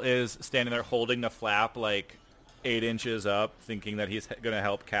 Candle is standing there holding the flap like 8 inches up, thinking that he's going to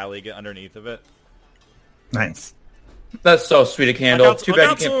help Callie get underneath of it. Nice. That's so sweet of Candle. I got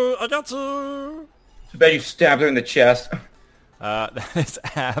to. Too bad you stabbed her in the chest. That is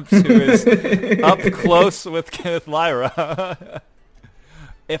Abs, who is up close with Lyra.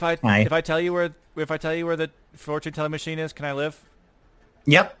 If I tell you where the fortune telling machine is, can I live?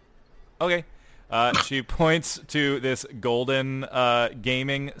 Yep. Okay. She points to this golden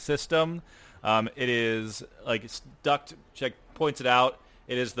gaming system. It is like ducked. She points it out.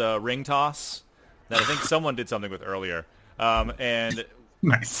 It is the ring toss that I think someone did something with earlier. And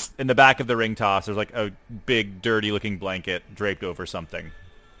nice. In the back of the ring toss, there's like a big, dirty-looking blanket draped over something.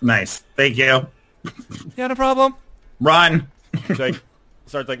 Nice. Thank you. Yeah, no problem. Run. She like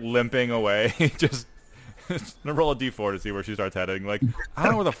starts like limping away. Just gonna roll a d4 to see where she starts heading. Like, I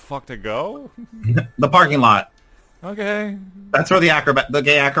don't know where the fuck to go. The parking lot. Okay. That's where the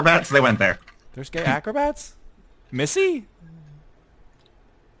gay acrobats, they went there. There's gay acrobats? Missy?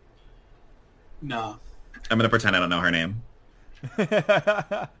 No. I'm gonna pretend I don't know her name.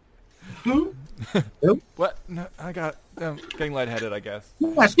 Who? What? No, I'm getting lightheaded, I guess.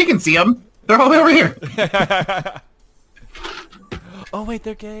 Yeah, she can see them. They're all over here. Oh wait,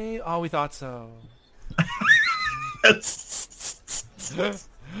 they're gay. Oh, we thought so.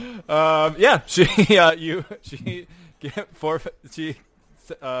 Yeah, she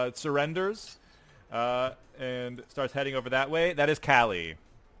surrenders and starts heading over that way. That is Callie.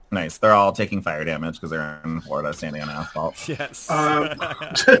 Nice. They're all taking fire damage because they're in Florida, standing on asphalt. Yes.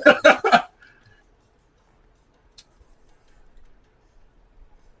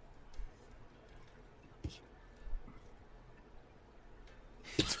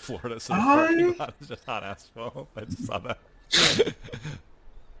 It's Florida, so the parking lot is just hot asphalt. I just saw that.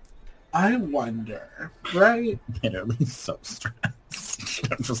 I wonder, right? He's so stressed.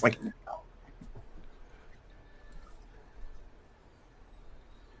 I'm just like, no.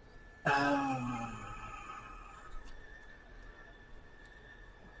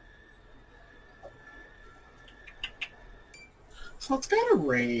 So it's got a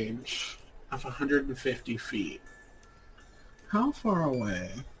range of 150 feet. How far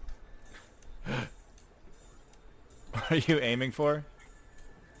away? What are you aiming for?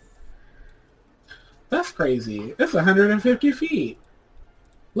 That's crazy. It's 150 feet.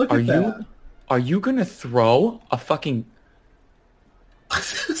 Look at that. Are you gonna throw a fucking...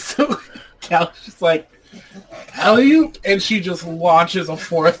 So Callie's just like, Callie, and she just launches a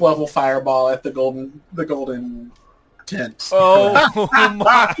 4th level fireball at the golden tent. Oh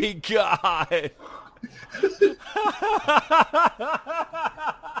my god!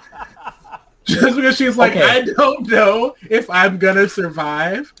 Just because she's like, okay. I don't know if I'm gonna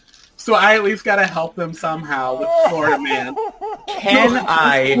survive, so I at least gotta help them somehow with Florida Man. Can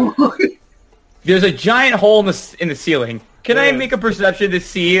I? There's a giant hole in the ceiling. Can I make a perception to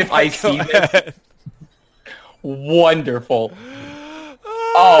see if I see this? Wonderful.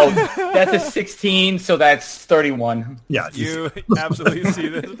 Oh, that's a 16, so that's 31. Yeah, you absolutely see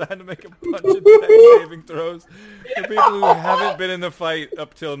this. Time to make a bunch of dex saving throws for people who haven't been in the fight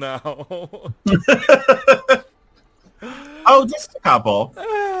up till now. Oh, just a couple.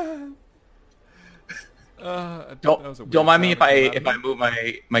 Don't mind me if I move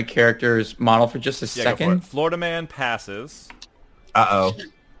my character's model for just a second. Florida Man passes. Uh-oh.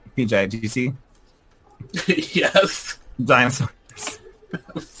 PJ, do you see? Yes. Dinosaurs.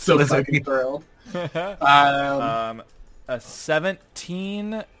 So fucking thrilled. A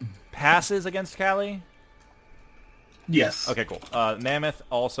 17 passes against Callie? Yes. Okay, cool. Mammoth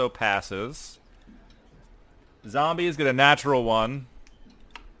also passes. Zombies get a natural 1.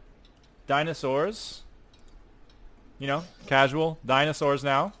 Dinosaurs. You know, casual. Dinosaurs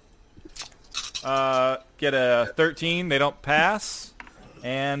now. Get a 13. They don't pass.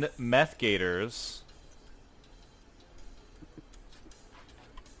 And Meth Gators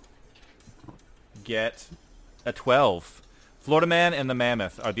get a 12. Florida Man and the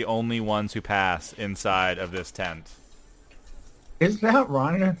Mammoth are the only ones who pass inside of this tent. Is that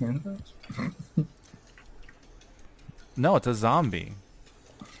Ryan? No, it's a zombie.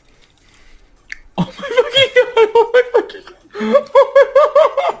 Oh my fucking god! Oh my fucking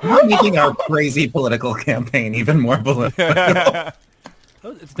We're making our crazy political campaign even more political.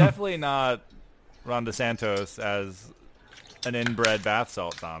 It's definitely not Ron DeSantis as an inbred bath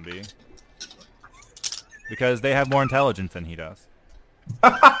salt zombie. Because they have more intelligence than he does.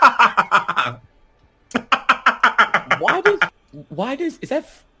 Why does is that?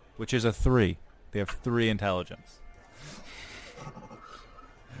 Which is a 3. They have 3 intelligence.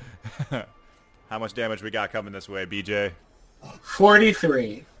 How much damage we got coming this way, BJ?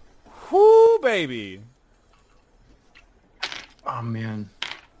 43. Whoo, baby! Oh man.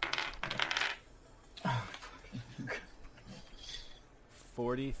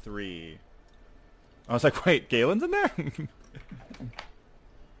 43. I was like, wait, Galen's in there?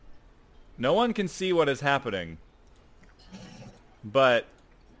 No one can see what is happening. But,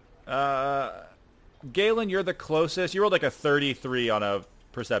 Galen, you're the closest. You rolled like a 33 on a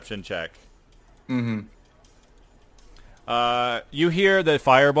perception check. Mm-hmm. You hear the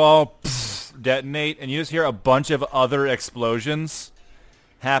fireball detonate, and you just hear a bunch of other explosions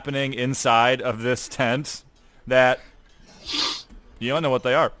happening inside of this tent that you don't know what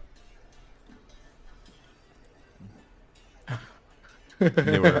they are.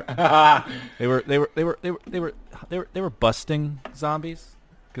 They were busting zombies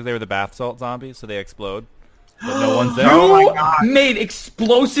because they were the bath salt zombies, so they explode. But no one's there. Oh my god! Made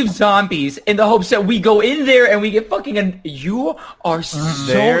explosive zombies in the hopes that we go in there and we get fucking. You are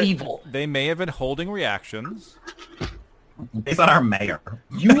so evil. They may have been holding reactions. Based on our mayor,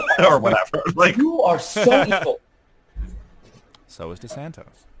 you or whatever. Like you are so evil. So is DeSantis.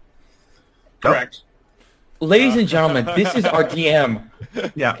 Correct. Ladies and gentlemen, this is our DM.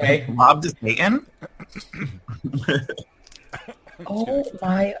 Yeah. Okay. Rob DeSatan. Oh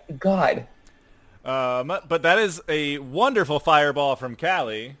my god. But that is a wonderful fireball from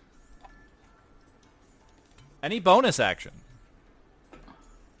Callie. Any bonus action?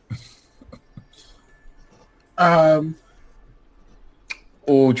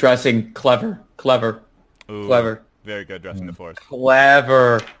 Ooh, dressing. Clever. Ooh, Clever. Very good dressing the force.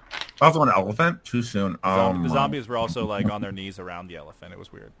 Clever. Also an elephant? Too soon. The zombies were also like on their knees around the elephant. It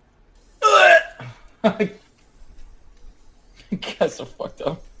was weird. I guess so fucked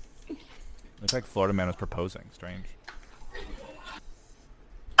up. Looks like Florida Man was proposing. Strange.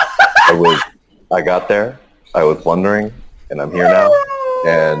 I got there. I was wondering, and I'm here now.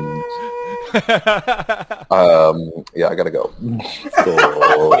 And yeah, I gotta go. So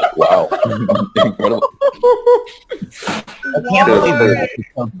wow, incredible! I can't believe it's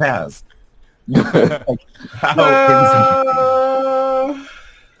so fast.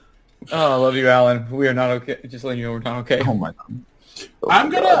 Oh, I love you, Alan. We are not okay. Just letting you know we're not okay. Oh my god. I'm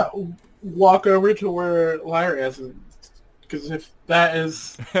gonna walk over to where Lyra is, because if that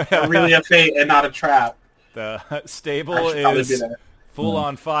is really a fate and not a trap. The stable is full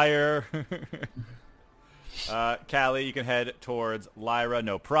on fire. Callie, you can head towards Lyra,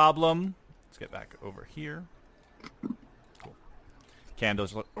 no problem. Let's get back over here. Cool.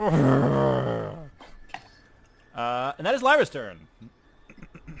 Candles. And that is Lyra's turn.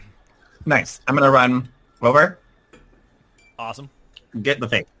 Nice. I'm gonna run over. Awesome. Get the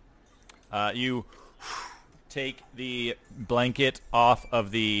fake. You take the blanket off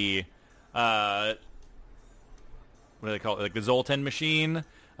of the what do they call it? Like the Zoltan machine.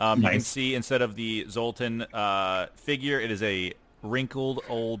 Nice. You can see instead of the Zoltan figure, it is a wrinkled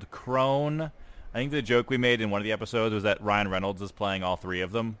old crone. I think the joke we made in one of the episodes was that Ryan Reynolds is playing all 3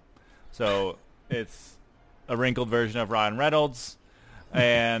 of them. So it's a wrinkled version of Ryan Reynolds.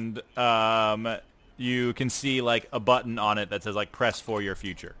 And you can see like a button on it that says like press for your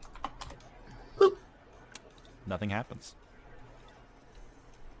future. Nothing happens.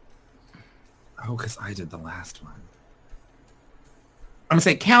 Oh, because I did the last one. I'm gonna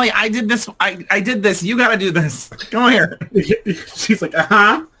say, Callie, I did this. I did this. You gotta do this. Come here. She's like,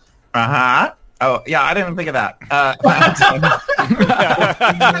 uh-huh. Uh-huh. Oh, yeah, I didn't think of that.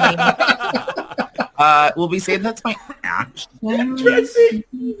 Will we say that's my action? All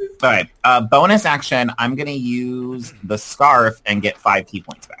right. Bonus action, I'm going to use the scarf and get 5 key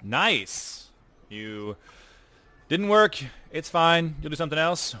points back. Nice. You didn't work. It's fine. You'll do something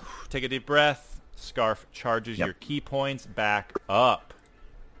else. Take a deep breath. Scarf charges your key points back up.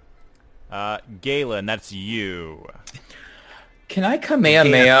 Galen, that's you. Can I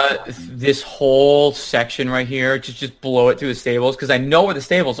Kamehameha this whole section right here? Just blow it through the stables? Because I know where the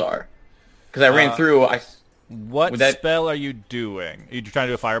stables are. Because I ran through. What spell are you doing? Are you trying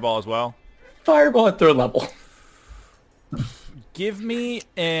to do a fireball as well? Fireball at 3rd level. Give me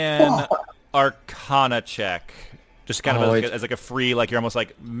an Arcana check. Just kind of as like a free, like you're almost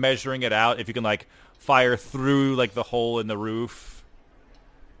like measuring it out. If you can like fire through like the hole in the roof.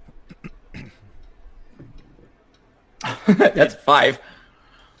 That's 5.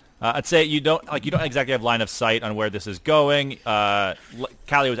 I'd say you don't exactly have line of sight on where this is going.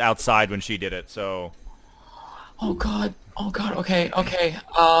 Callie was outside when she did it, so. Oh god. Okay.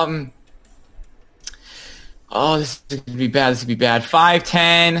 This is gonna be bad. 5,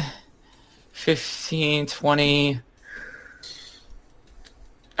 10, 15, 20.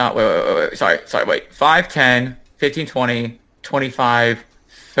 Wait. Sorry. Wait. 5, 10, 15, 20, 25,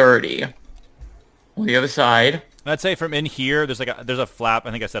 30. On the other side. I'd say from in here, there's a flap.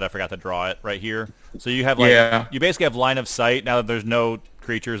 I think I said I forgot to draw it right here. So you have you basically have line of sight now that there's no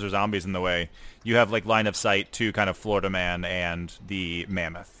creatures or zombies in the way. You have like line of sight to kind of Florida Man and the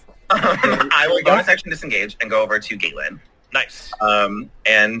mammoth. I will go in section disengage and go over to Galen. Nice.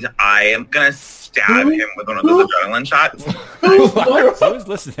 And I am gonna stab him with one of those adrenaline shots. Who's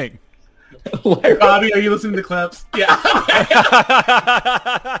listening? Bobby, are you listening to clips? Yeah.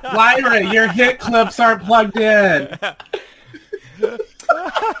 Lyra, your hit clips aren't plugged in.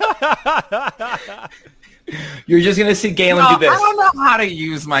 You're just gonna see Galen do this. I don't know how to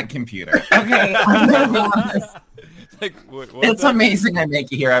use my computer. Okay. It's amazing I make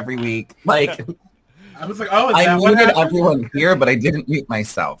you here every week. Like I was like, oh, I muted everyone here, but I didn't mute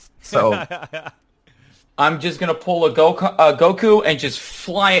myself. So I'm just gonna pull a Goku and just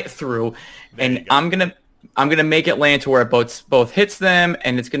fly it through, and I'm gonna make it land to where it both hits them,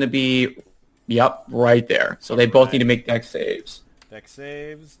 and it's gonna be, right there. So they both need to make dex saves. Dex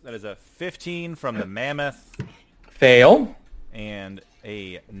saves. That is a 15 from the mammoth. Fail. And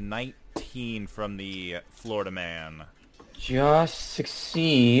a 19 from the Florida Man. Just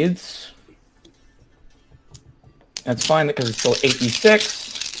succeeds. That's fine because it's still 8d6.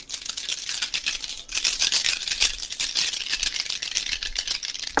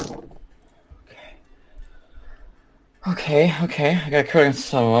 Okay. I got crit against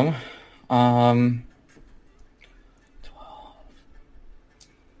some of them. 12.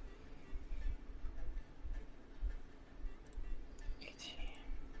 18.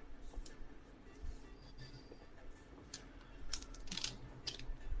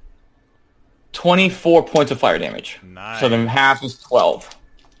 24 points of fire damage. Nice. So then half is 12.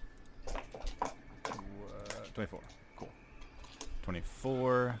 24. Cool.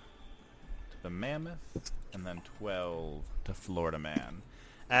 24 to the mammoth. And then 12 to Florida Man.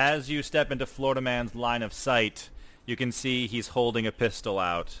 As you step into Florida Man's line of sight, you can see he's holding a pistol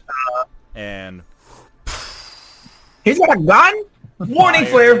out. And he's got a gun? Warning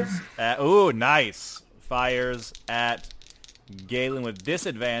flare! Ooh, nice. Fires at Galen with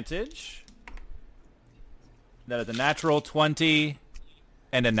disadvantage. That is a natural 20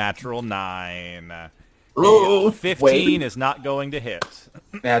 and a natural 9. Ooh, 15 is not going to hit.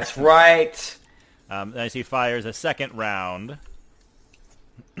 That's right. As he fires a second round.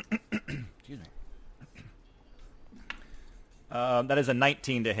 Excuse me. That is a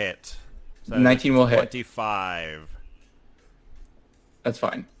 19 to hit. So 19 will hit. 25. That's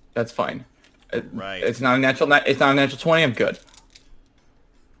fine. Right. It's not a natural 20. I'm good.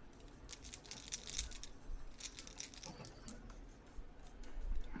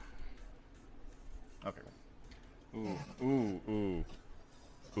 Okay. Ooh.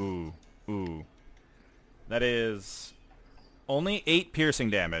 That is only 8 piercing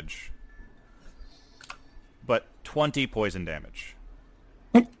damage, but 20 poison damage.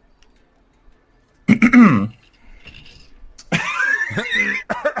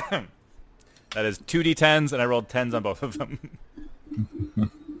 That is 2d10s, and I rolled 10s on both of them.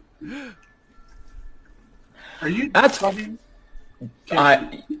 Are you? That's funny.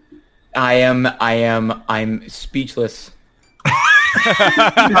 I'm speechless.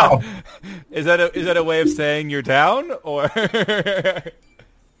 No. Is that a way of saying you're down, or?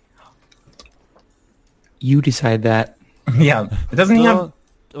 You decide that. Yeah, it doesn't he have...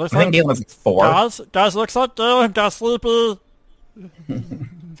 I think Galen's 4. Guys, looks like Galen got sleepy.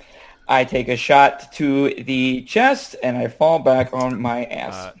 I take a shot to the chest, and I fall back on my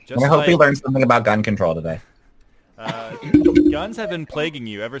ass. I hope we learned something about gun control today. Guns have been plaguing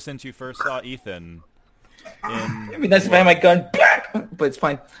you ever since you first saw Ethan. I mean, that's why my gun back, but it's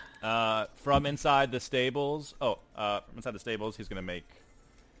fine. From inside the stables. From inside the stables, he's gonna make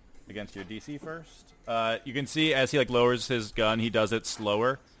against your DC first. You can see as he lowers his gun, he does it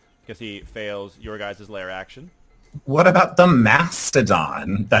slower because he fails your guys' lair action. What about the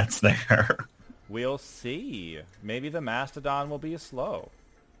Mastodon that's there? We'll see. Maybe the Mastodon will be slow.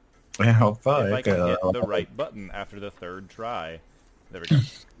 I hope so. If I can hit the right button after the third try. There we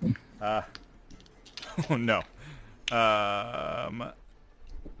go. Oh no.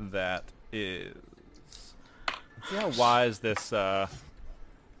 That is... Let's see how wise this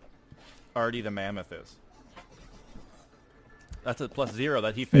Artie the Mammoth is. That's a +0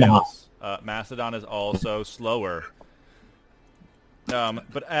 that he fails. Mastodon is also slower.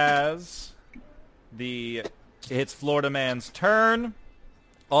 But as it hits Florida Man's turn,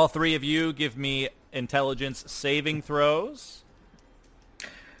 all three of you give me intelligence saving throws.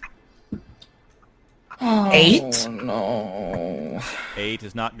 8? No. 8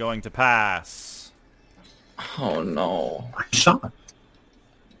 is not going to pass. Oh no. Shot.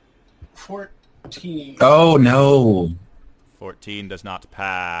 14. Oh no. 14 does not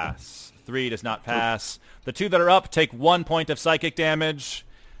pass. 3 does not pass. The two that are up take 1 point of psychic damage,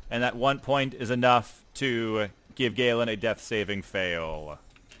 and that 1 point is enough to give Galen a death saving fail.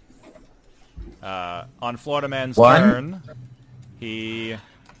 On Florida Man's turn,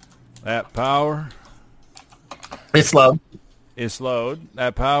 that power is slowed.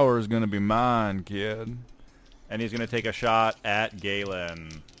 That power is going to be mine, kid. And he's going to take a shot at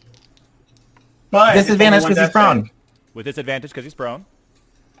Galen. But disadvantage because he's prone. With disadvantage because he's prone.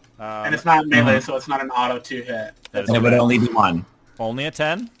 And it's not melee, so it's not an auto 2 hit. And it would only be 1. Only a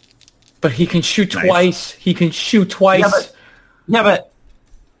 10. But he can shoot twice. He can shoot twice. Yeah, but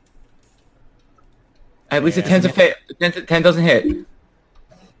at least a 10's a fit. 10 doesn't hit.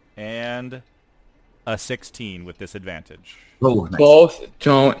 And a 16 with disadvantage. Oh, nice. Both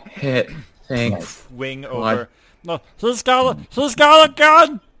don't hit. Thanks. Swing over. No, he's got a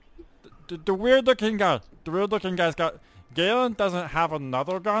gun. The weird looking guy. The weird looking guy's got. Galen doesn't have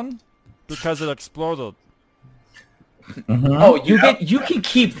another gun because it exploded. Mm-hmm. Oh, you can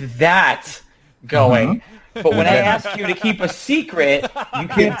keep that going. Mm-hmm. But when I ask you to keep a secret, you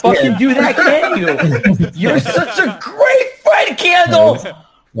can't fucking do that, can you? You're such a great friend, Candle!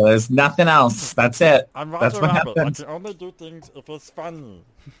 Well, there's nothing else. That's it. That's what happens. I can only do things if it's funny.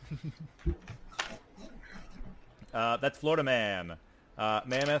 That's Florida Man.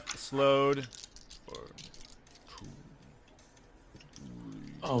 Mammoth slowed.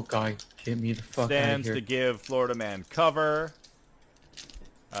 Oh, God. Get me the fuck out of Stands here. to give Florida Man cover.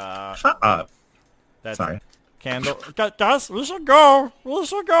 Shut up. That's Sorry. Candle. Guys, we should go.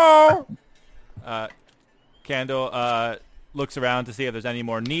 Candle looks around to see if there's any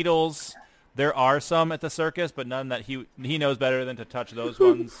more needles. There are some at the circus, but none that he knows better than to touch those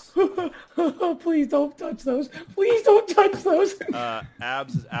ones. Please don't touch those. Please don't touch those.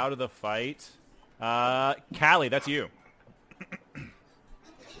 Abs is out of the fight. Callie, that's you.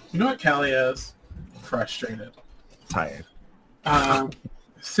 You know what Callie is? Frustrated. Tired.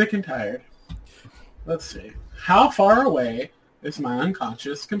 Sick and tired. Let's see. How far away is my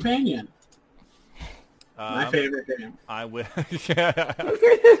unconscious companion? My favorite game. I will. Is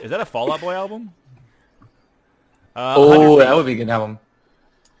that a Fall Out Boy album? That would be a good album.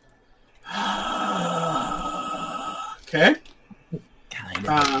 Okay.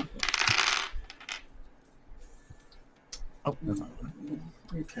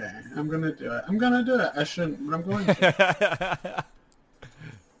 Okay, I'm gonna do it. I shouldn't, but I'm going to.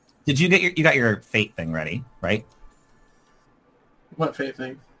 Did you get you got your fate thing ready, right? What fate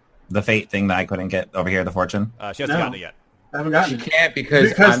thing? The fate thing that I couldn't get over here, the fortune? She hasn't gotten it yet. I haven't gotten it. She can't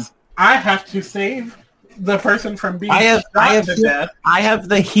because I have to save the person from being shot to death. I have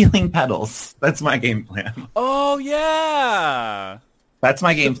the healing petals. That's my game plan. Oh, yeah! That's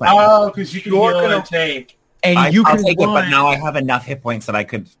my game plan. Oh, because you can heal and take. And I'll take it, but run. now I have enough hit points that I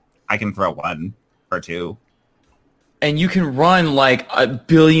can throw 1 or 2. And you can run like 1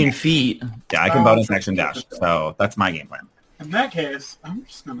 billion feet. Yeah, I can bonus action dash. So that's my game plan. In that case, I'm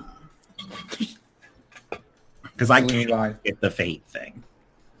just gonna. Because I can't get the fate thing.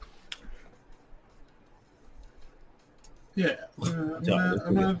 Yeah, I'm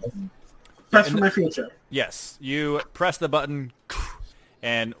gonna Press for my future. Yes, you press the button,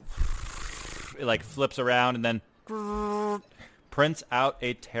 and it like flips around, and then prints out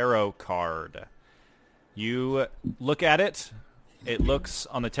a tarot card. You look at it. It looks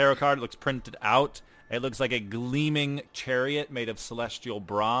on the tarot card. It looks printed out. It looks like a gleaming chariot made of celestial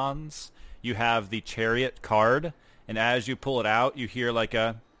bronze. You have the chariot card, and as you pull it out, you hear like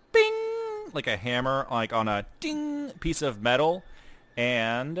a bing, like a hammer, like on a ding piece of metal,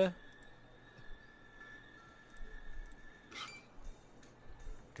 and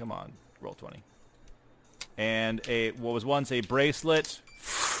come on, roll 20. And what was once a bracelet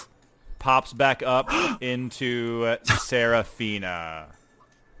pops back up into Seraphina.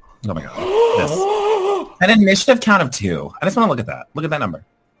 Oh my god. An initiative count of 2. I just want to look at that. Look at that number.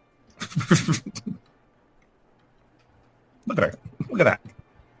 Look at her. Look at that.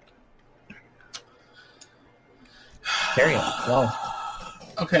 Carry on. Well,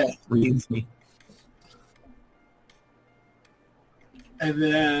 okay. Reads me. And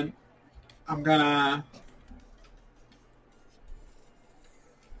then I'm gonna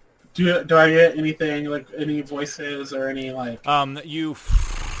do I get anything like any voices or any like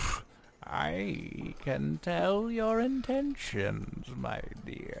I can tell your intentions, my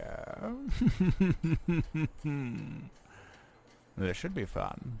dear. This should be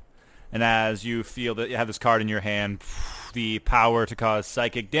fun. And as you feel that you have this card in your hand, the power to cause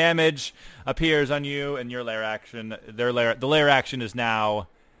psychic damage appears on you, and your lair action, the lair action is now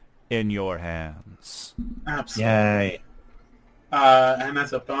in your hands. Absolutely. Yay. And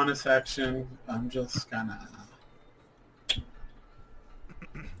as a bonus action, I'm just gonna...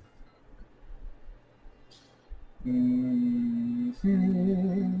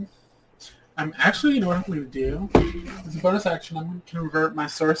 I'm actually, you know what I'm going to do? As a bonus action, I'm going to convert my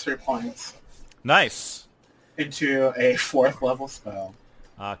sorcery points. Nice. Into a 4th level spell.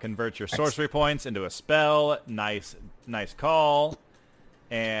 Convert your sorcery points into a spell. Nice call.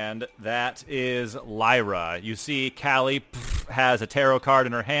 And that is Lyra. You see Callie has a tarot card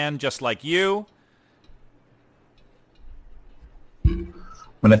in her hand, just like you. I'm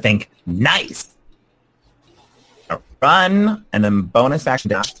going to think, nice. A run, and then bonus action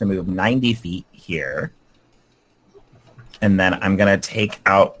dash to move 90 feet here. And then I'm going to take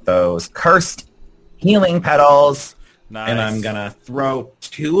out those cursed healing petals. Nice. And I'm going to throw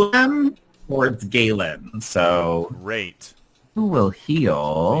 2 of them towards Galen. So great. Who will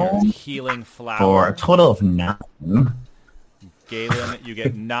heal? Healing flower. For a total of 9. Galen, you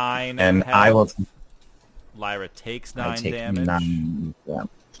get 9 and health. I will... Lyra takes 9 damage. 9, yeah.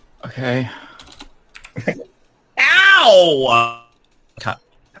 Okay. Ow!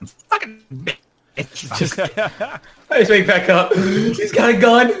 Fucking bitch. I just wake back up. He's got a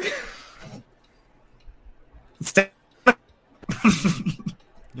gun.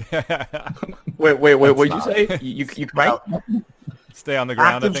 Wait, what'd you say? You right? Stay on the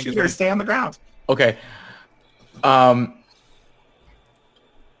ground, Active I think. Shooter, stay on the ground. Okay.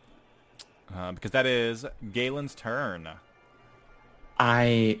 Because that is Galen's turn.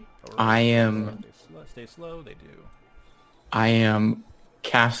 I am... Stay slow, they do. I am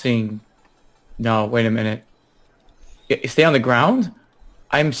casting... No, wait a minute. Stay on the ground?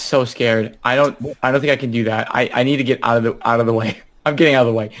 I'm so scared. I don't think I can do that. I need to get out of the way. I'm getting out of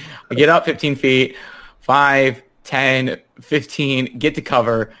the way. I get up 15 feet, 5, 10, 15, get to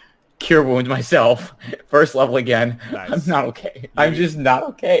cover, cure wounds myself, first level again. Nice. I'm not okay. I'm just not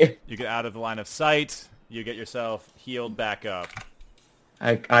okay. You get out of the line of sight. You get yourself healed back up.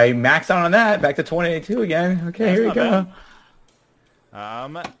 I max out on that. Back to 22 again. Okay, that's here we go.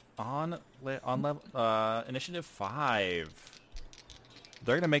 Bad. On level initiative 5.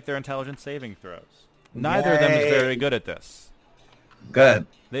 They're going to make their intelligence saving throws. Neither of them is very good at this. Good.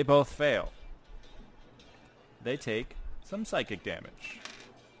 They both fail. They take some psychic damage.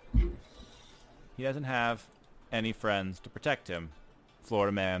 He doesn't have any friends to protect him.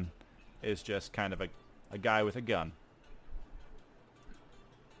 Florida Man is just kind of a guy with a gun.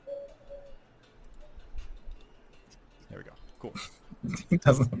 There we go. Cool. He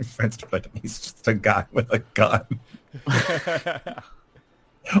doesn't have any friends to protect him. He's just a guy with a gun.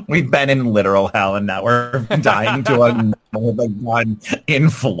 We've been in literal hell, and now we're dying to a with a gun in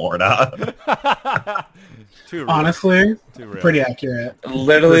Florida. Too real. Honestly, too real. Pretty accurate.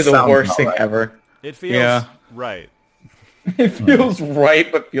 Literally the worst thing ever. It feels right. It feels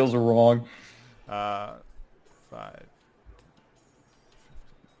right, but feels wrong. 5. Oh,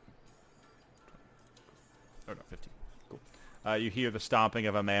 no, 15. Cool. You hear the stomping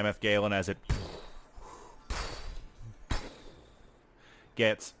of a mammoth, Galen, as it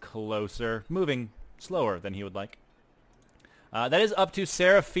gets closer, moving slower than he would like. That is up to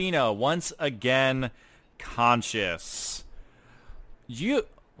Seraphina, once again conscious. You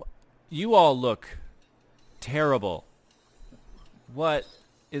all look terrible. What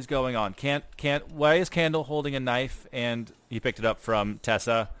is going on? Why is Candle holding a knife and he picked it up from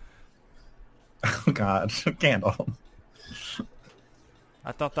Tessa? Oh God, Candle.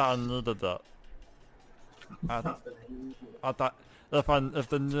 I thought that I needed that. I thought if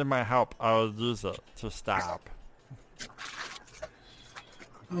they needed my help, I would use it to stab.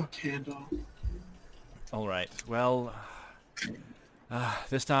 Oh, Candle. All right. Well,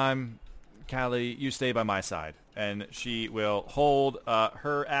 this time, Callie, you stay by my side, and she will hold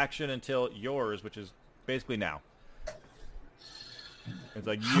her action until yours, which is basically now. It's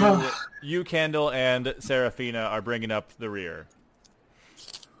like you, Candle, and Seraphina are bringing up the rear.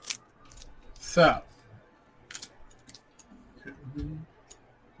 So,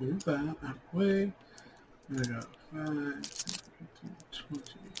 move that out of the way. I got 5, 15, 20,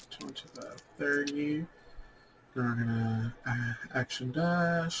 25, 30. Then we're gonna action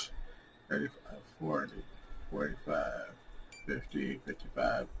dash. 35, 40, 45, 50,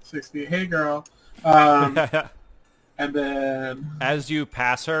 55, 60. Hey, girl. And then... As you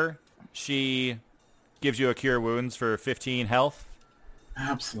pass her, she gives you a Cure Wounds for 15 health.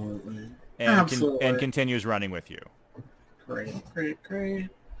 Absolutely. And continues running with you. Great.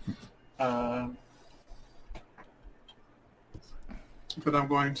 But I'm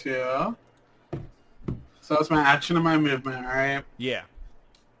going to... So that's my action and my movement, right? Yeah.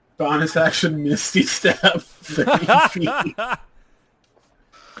 Bonus action, Misty Step, 30 feet.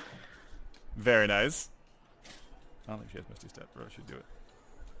 Very nice. I don't think she has Misty Step, but I should do it.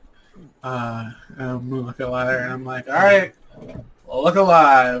 I'm gonna look at ladder, and I'm like, all right, well, look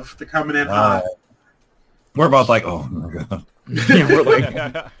alive. They're coming in hot. We're both like, oh my God. Yeah, we're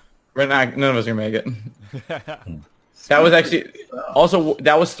like, none of us are gonna make it. That was actually also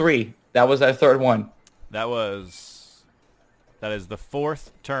that was 3. That was our third one. That is the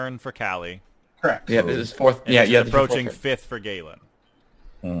 4th turn for Callie. Correct. Yeah, this is 4th. And Yeah, approaching 5th for Galen.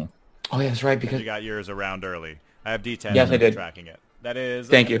 Oh, yeah, that's right. Because you got yours around early. I have D10. Yes, I did. Tracking it. That is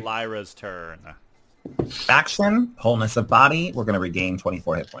Thank you. Lyra's turn. Action, wholeness of body. We're going to regain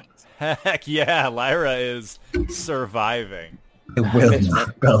 24 hit points. Heck yeah, Lyra is surviving. It will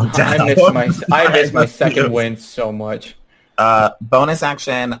not go down. I miss my second win so much. Bonus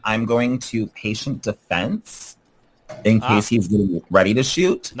action, I'm going to patient defense in case he's getting ready to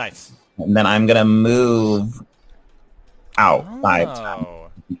shoot. Nice. And then I'm going to move out 5,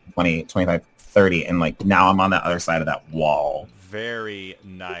 10, 20, 25, 30. And like now I'm on the other side of that wall. Very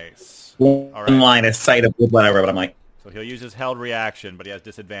nice. All right. In line of sight of whatever, but I'm like... So he'll use his held reaction, but he has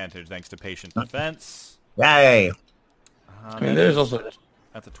disadvantage thanks to patient defense. Yay! There's also...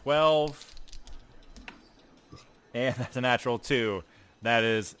 That's a 12. And that's a natural 2. That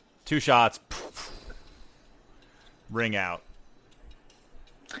is 2 shots. Ring out.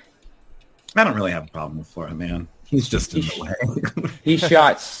 I don't really have a problem with Florida Man. He's just in the way. He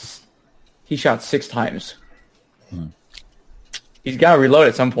shot 6 times. He's got to reload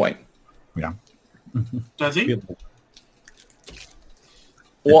at some point. Yeah. Does he?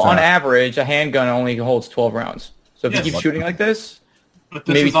 Well, on average, a handgun only holds 12 rounds. So if you keep shooting like this, but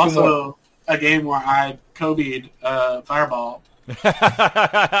this is also a game where I Kobe'd Fireball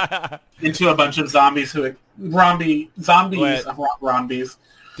into a bunch of zombies zombies.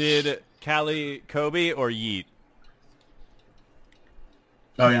 Did Callie Kobe or Yeet?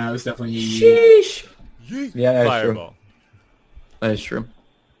 Oh yeah, it was definitely Yeet. Sheesh. Yeet. Yeah, that's Fireball. True. That is true.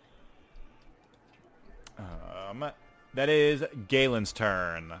 That is Galen's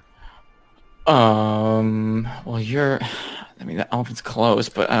turn. Well, that elephant's close,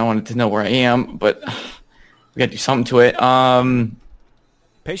 but I wanted to know where I am, but we got to do something to it.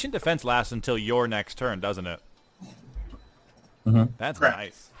 Patient defense lasts until your next turn, doesn't it? Mm-hmm. That's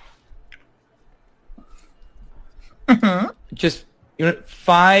Correct. nice. Just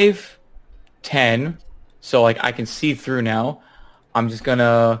 5, 10, so like I can see through now. I'm just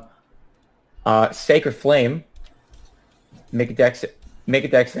gonna Sacred Flame. Make a dex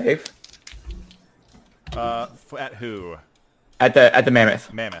save. At who? At the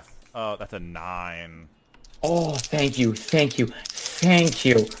mammoth. Mammoth. Oh, that's a 9. Oh, thank you. Oh, because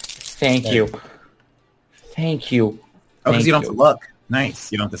you don't have to look. Nice.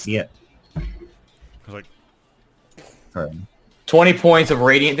 You don't have to see it. Like 20 points of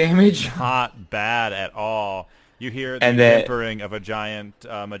radiant damage. Not bad at all. You hear the whimpering of a giant,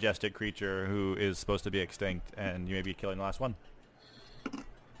 majestic creature who is supposed to be extinct, and you may be killing the last one.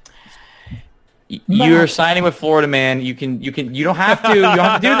 You're signing with Florida Man. You don't have to. You don't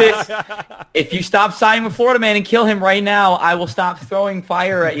have to do this. If you stop signing with Florida Man and kill him right now, I will stop throwing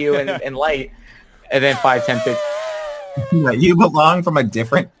fire at you and light. And then 5, 10, 15. You belong from a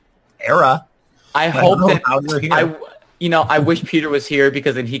different era. I hope that I wish Peter was here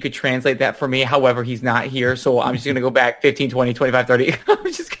because then he could translate that for me. However, he's not here, so I'm just going to go back 15, 20, 25, 30. I'm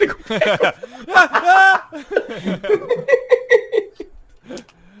just going to go back.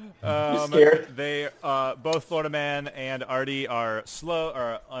 I'm scared. They both Florida Man and Artie are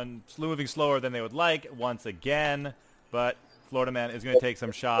moving slower than they would like once again, but Florida Man is going to take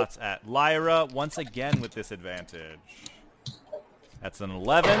some shots at Lyra once again with disadvantage. That's an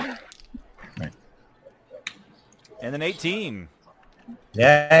 11. Right. And an 18.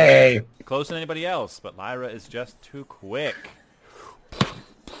 Yay! Closer than anybody else, but Lyra is just too quick.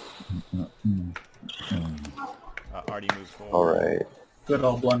 Artie moves forward. All right. Good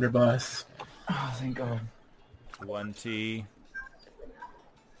old blunderbuss. Oh, thank God. 1T.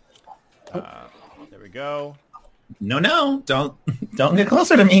 There we go. No, don't get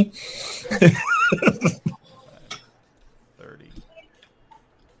closer to me. 30.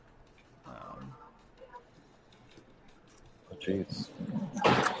 Jeez.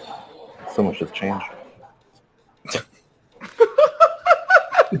 So much has changed.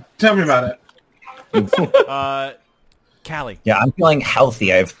 Tell me about it. Callie. Yeah, I'm feeling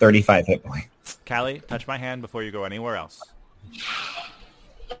healthy. I have 35 hit points. Callie, touch my hand before you go anywhere else.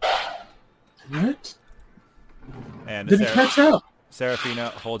 What? And did he catch up? Seraphina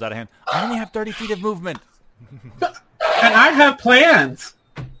holds out a hand. I only have 30 feet of movement. And I have plans.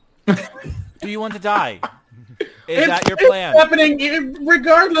 Do you want to die? Is that your plan? It's happening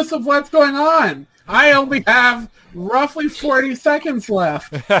regardless of what's going on. I only have roughly 40 seconds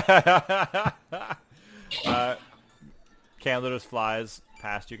left. Candler just flies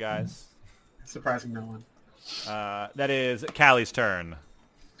past you guys. Surprising no one. That is Callie's turn.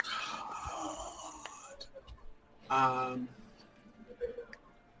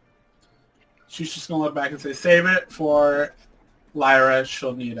 She's just going to look back and say, save it for Lyra.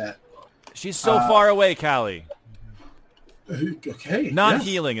 She'll need it. She's so far away, Callie. Okay. Not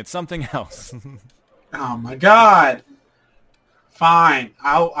healing. It's something else. Oh, my God. Fine.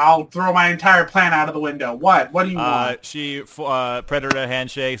 I'll throw my entire plan out of the window. What? What do you want? She Predator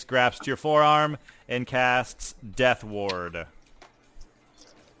handshakes, grabs to your forearm, and casts Death Ward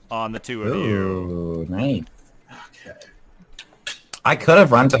on the two of you. Ooh, nice. Okay. I could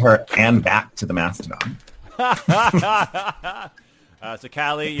have run to her and back to the Mastodon. So,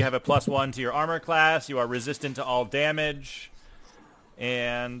 Callie, you have a +1 to your armor class. You are resistant to all damage.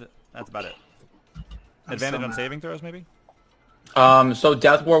 And that's about it. Advantage on saving throws, maybe? So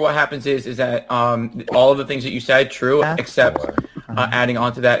Death Ward, what happens is that all of the things that you said, true, except adding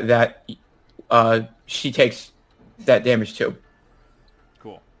on to that she takes that damage too.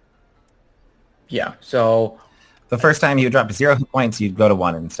 Cool. Yeah, so... The first time you drop 0 hit points, you'd go to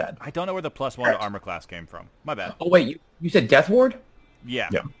 1 instead. I don't know where the +1 to armor class came from. My bad. Oh, wait, you said Death Ward? Yeah.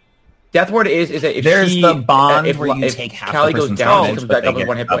 Death Ward is that if there's she, the bond if, where you if take half Callie the goes person's down, damage, it comes back up with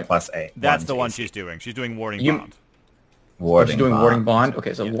 1 hit point. That's the one she's doing. She's doing Warding Bond. She's doing Warding Bond?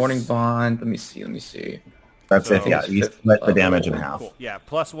 Okay, so yes. Warding Bond. Let me see. That's so, you split the damage in half. Cool. Yeah,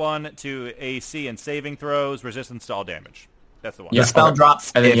 +1 to AC and saving throws, resistance to all damage. That's the one. The spell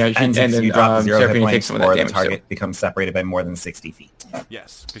drops and then, if you drop 0 hit points or the target becomes separated by more than 60 feet.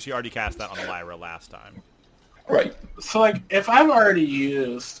 Yes, because she already cast that on Lyra last time. Right. So, like, if I've already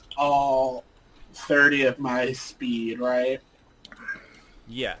used all 30 of my speed, right?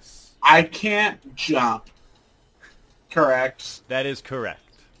 Yes. I can't jump. Correct? That is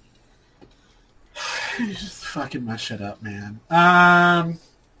correct. You just fucking mess shit up, man.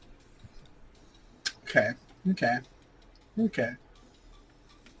 Okay.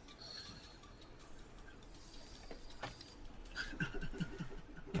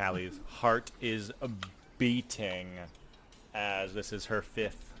 Callie's heart is beating as this is her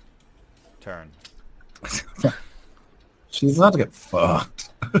 5th turn. She's about to get fucked.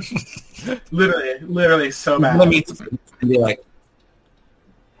 literally so bad. Let me be like,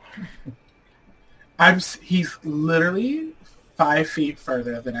 he's literally 5 feet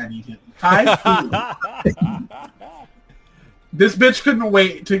further than I need him. 5 feet. This bitch couldn't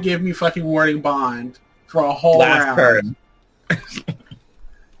wait to give me fucking Warding Bond for a whole last round. turn.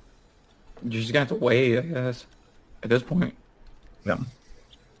 You're just gonna have to wait, I guess. At this point. Yeah.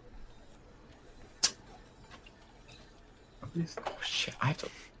 Oh shit! I have to.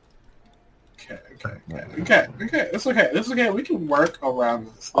 Okay. That's okay. We can work around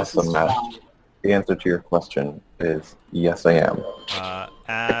this. Awesome, Matt. The answer to your question is yes, I am. I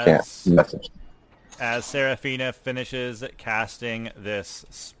can't message. as Seraphina finishes casting this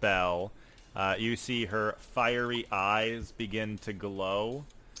spell, you see her fiery eyes begin to glow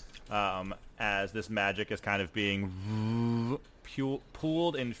as this magic is kind of being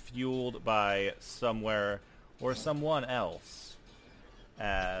pooled and fueled by somewhere or someone else.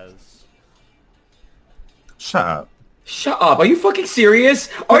 As... Shut up. Shut up. Are you fucking serious?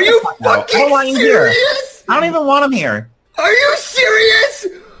 Are you fucking serious? I don't even want him here. Are you serious?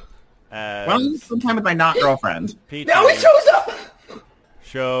 Why don't you spend time with my not girlfriend? Now he shows up!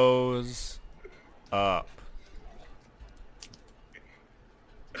 Shows up.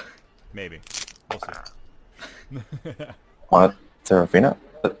 Maybe. We'll see. What? Seraphina?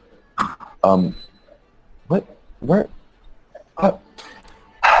 What? Where?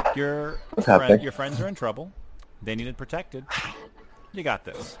 Your friends are in trouble. They needed protected. You got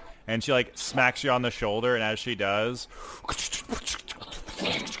this. And she like smacks you on the shoulder, and as she does,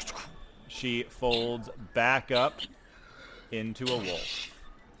 she folds back up into a wolf.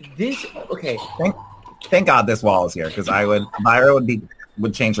 Okay. Thank God this wall is here, because Lyra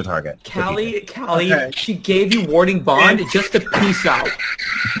would change the target. Callie, okay. She gave you warding bond just to peace out.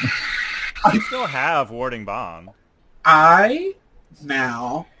 I still have warding bond. I'm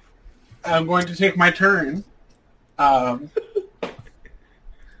going to take my turn. And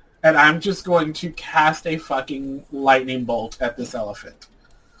I'm just going to cast a fucking lightning bolt at this elephant.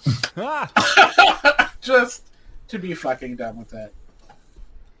 Just to be fucking done with it.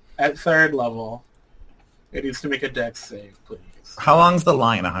 At 3rd level, it needs to make a dex save, please. How long's the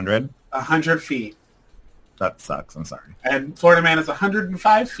line? 100? 100 feet. That sucks. I'm sorry. And Florida Man is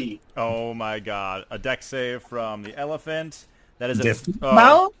 105 feet. Oh my god. A dex save from the elephant. That is a...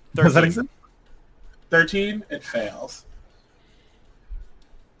 Well, 13. 13? It fails.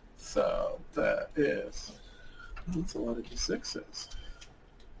 So that is... That's a lot of d6s.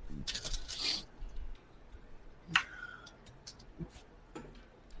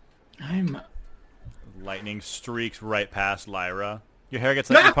 Lightning streaks right past Lyra. Your hair gets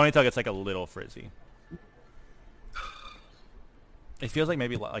like... Your ponytail gets like a little frizzy. It feels like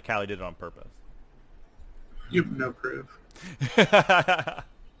maybe like Callie did it on purpose. You have no proof.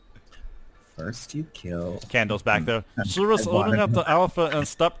 First you kill... Candle's back there. She was looking at the elephant and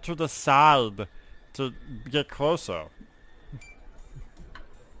stepped to the side to get closer.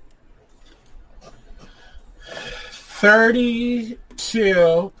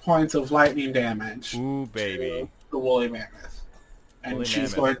 32 points of lightning damage. Ooh, baby. The woolly mammoth. And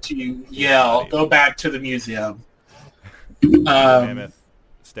she's going to yell, go back to the museum. Mammoth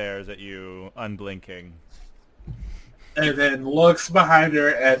stares at you, unblinking. And then looks behind her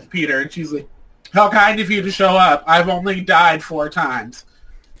at Peter, and she's like, how kind of you to show up. I've only died 4 times.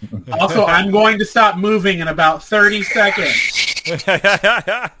 Also, I'm going to stop moving in about 30 seconds.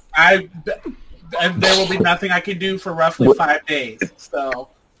 And there will be nothing I can do for roughly 5 days. So,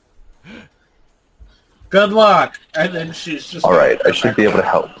 good luck. And then she's just... All right, I should be able to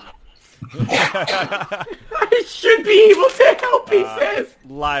help. I should be able to help, he says.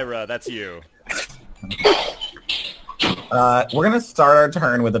 Lyra, that's you. We're going to start our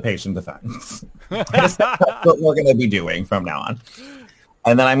turn with a patient defense. That's what we're going to be doing from now on.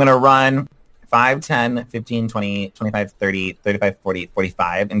 And then I'm going to run 5, 10, 15, 20, 25, 30, 35, 40,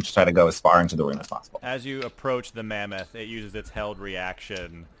 45, and just try to go as far into the room as possible. As you approach the mammoth, it uses its held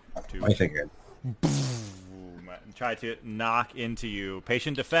reaction to... I figured. Boom, try to knock into you.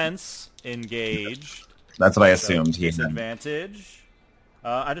 Patient defense, engaged. That's what I assumed. So disadvantage.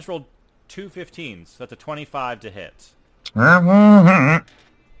 I just rolled 2 15s, so that's a 25 to hit.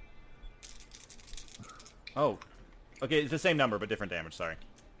 Oh. Okay, it's the same number, but different damage, sorry.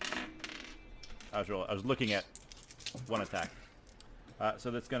 I was looking at one attack.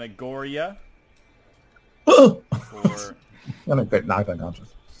 So that's going to gore ya. For... I'm get knocked unconscious.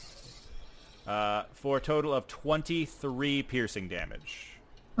 For a total of 23 piercing damage.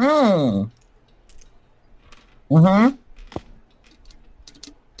 No,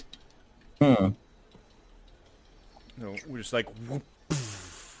 we're just like whoop,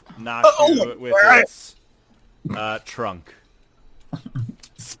 knock you with its trunk.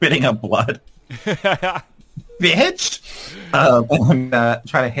 Spitting up blood. Bitch! And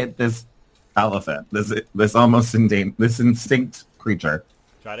try to hit this elephant. This almost this instinct creature.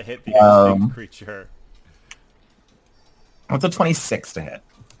 Try to hit the instinct creature. What's a 26 to hit?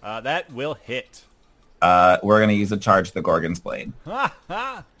 That will hit. We're going to use a charge to the Gorgon's Blade.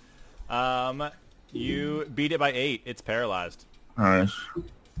 You beat it by 8. It's paralyzed. Oh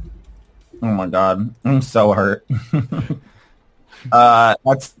my god. I'm so hurt.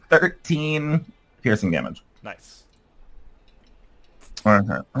 That's 13 piercing damage. Nice.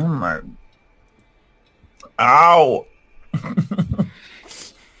 Okay. Oh my. Ow!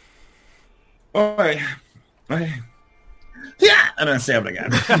 Oh, yeah, I'm gonna stab it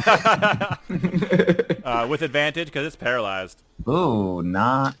again. With advantage because it's paralyzed. Ooh,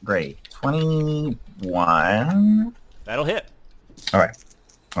 not great. 21. That'll hit. All right.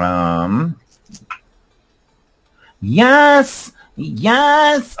 Yes.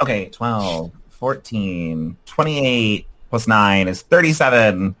 Okay, 12, 14, 28 plus 9 is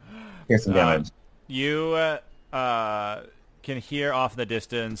 37. Here's some damage. You can hear off in the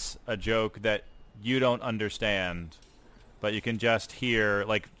distance a joke that you don't understand, but you can just hear,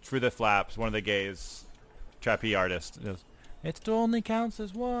 like, through the flaps, one of the gays, trapeze artist, goes, "It still only counts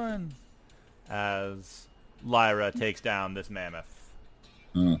as one," as Lyra takes down this mammoth.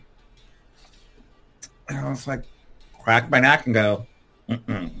 I was like, crack my neck and go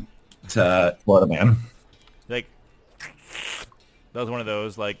to Florida Man. Like, that was one of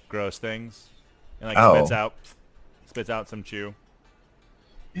those, like, gross things. And, like, spits out some chew.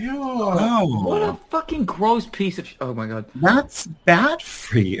 Ew. Oh, what a fucking gross piece of... Oh, my God. That's bad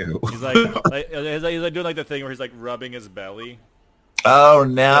for you. He's like, he's like doing, like, the thing where he's, like, rubbing his belly. Oh,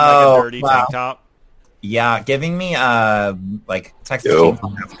 no. Like a dirty tank top. Yeah, giving me, like, Texas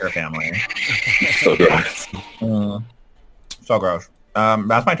Chainsaw Massacre family. So gross. So gross.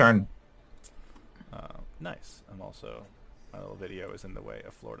 That's my turn. Nice. I'm also... My little video is in the way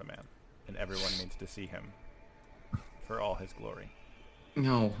of Florida Man, and everyone needs to see him for all his glory.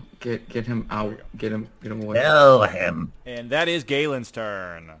 No, get him out. Get him away. Kill him. And that is Galen's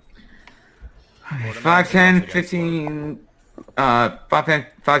turn. 5, 10, 15, 5, 10,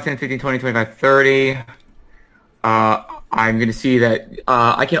 15, 20, 25, 30. I'm going to see that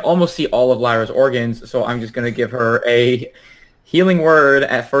I can almost see all of Lyra's organs, so I'm just going to give her a healing word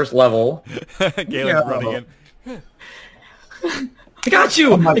at first level. Galen's running in. I got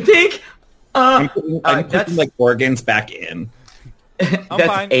you, I think. I'm putting like organs back in. I'm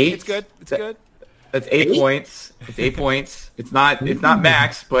fine. 8. It's good. It's good. That's 8 points. It's 8 points. It's not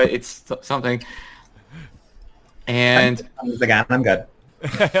max, but it's something. And I'm good.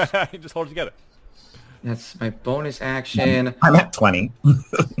 Just hold it together. That's my bonus action. I'm at 20.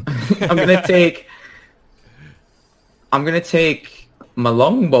 I'm gonna take my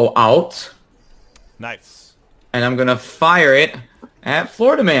longbow out. Nice. And I'm gonna fire it at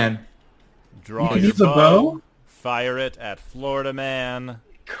Florida Man. Draw your bow. Fire it at Florida Man.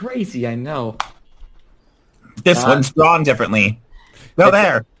 Crazy, I know. This one's drawn differently. Go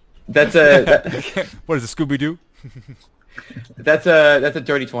there. That's a. What is it, Scooby-Doo? That's a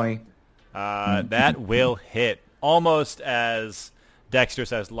dirty 20. That will hit almost as Dexter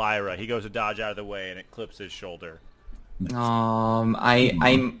says Lyra. He goes to dodge out of the way and it clips his shoulder.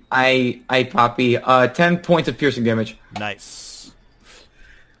 I Poppy. 10 points of piercing damage. Nice.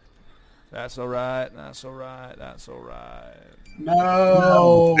 That's all right. That's all right. That's all right.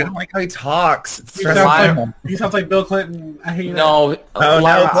 No. I don't like how he talks. He sounds like Bill Clinton. I hate no.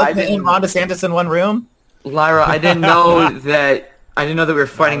 Lyra, Bill Clinton and Ron DeSantis in one room? Lyra, I didn't know that we were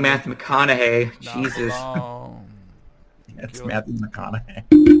fighting Matthew McConaughey. Jesus. It's Matthew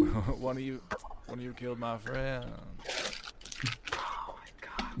McConaughey. One of you killed my friend. Oh my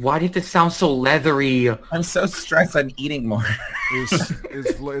God. Why did this sound so leathery? I'm so stressed I'm eating more.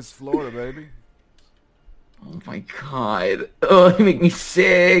 It's Florida, baby. Oh my God. Oh, you make me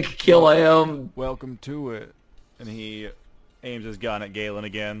sick. Kill him. Welcome to it. And he aims his gun at Galen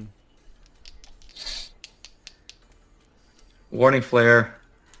again. Warning flare.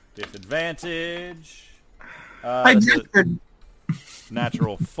 Disadvantage. I jiggered.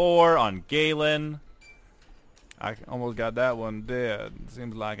 Natural 4 on Galen. I almost got that one dead.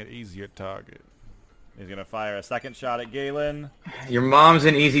 Seems like an easier target. He's going to fire a second shot at Galen. Your mom's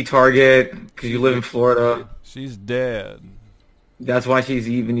an easy target because you live in Florida. She's dead. That's why she's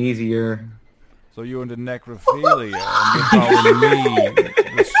even easier. So you're into necrophilia and you're calling me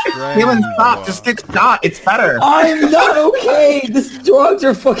the strange Galen, stop. one. Just get shot. It's better. I'm not okay. These drugs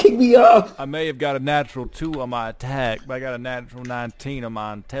are fucking me up. I may have got a natural 2 on my attack, but I got a natural 19 on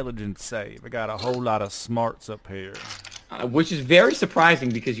my intelligence save. I got a whole lot of smarts up here. Which is very surprising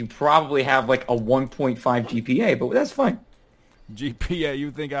because you probably have like a 1.5 GPA, but that's fine. GPA,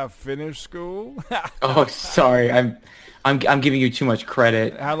 you think I finished school? Oh, sorry. I'm giving you too much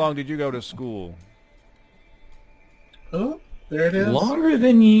credit. How long did you go to school? Oh, there it is. Longer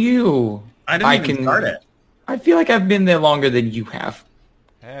than you. I didn't even start it. I feel like I've been there longer than you have.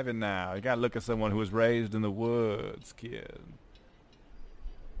 Have it now. You gotta look at someone who was raised in the woods, kid.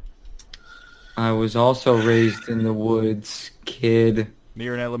 I was also raised in the woods, kid.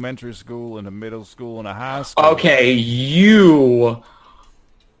 Near an elementary school and a middle school and a high school. Okay, you.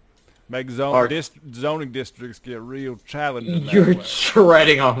 Make zoning districts get real challenging. You're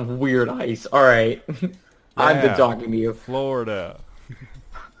treading on weird ice. All right. I've been talking to you. Florida.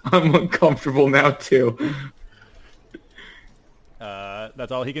 I'm uncomfortable now, too.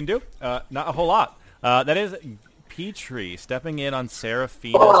 That's all he can do? Not a whole lot. That is Petrie stepping in on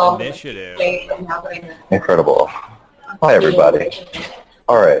Seraphina's initiative. Incredible. Hi, everybody.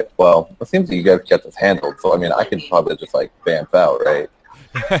 All right. Well, it seems that you guys get this handled, so, I mean, I can probably just, like, vamp out, right?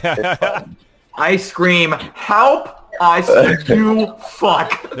 I scream, help! I said, you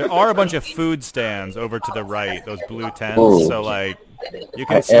fuck! There are a bunch of food stands over to the right, those blue tents, so, like, you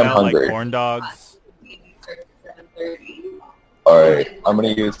can smell, like, corn dogs. Alright, I'm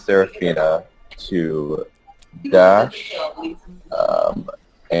going to use Seraphina to dash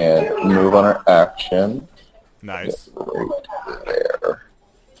and move on her action. Nice. Right there.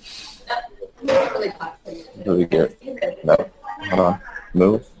 Do we get... No. Hold on.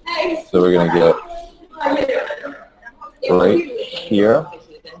 Move. So we're going to get right here.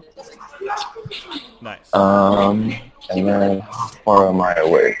 Nice. And then how far am I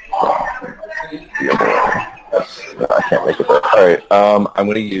away from the other one? No, I can't make it there. Alright, I'm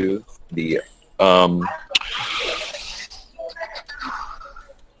going to use the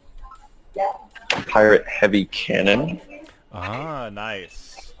Pirate Heavy Cannon. Ah,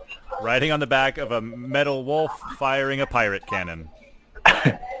 nice. Riding on the back of a metal wolf firing a pirate cannon.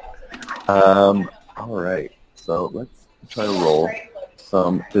 Alright, so let's try to roll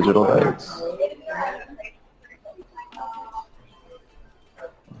some digital dice.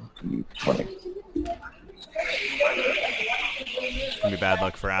 20. It's gonna be bad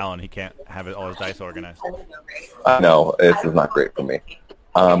luck for Alan. He can't have all his dice organized. No, this is not great for me.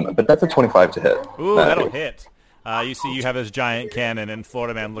 But that's a 25 to hit. Ooh, that'll hit. You see you have this giant cannon, and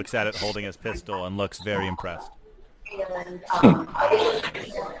Florida Man looks at it holding his pistol and looks very impressed.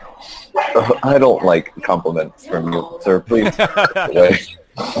 I don't like compliments from you, sir. Please,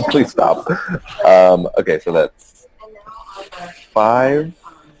 please stop. Okay, so that's 5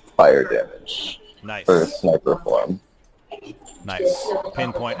 fire damage. Nice. For sniper form. Nice.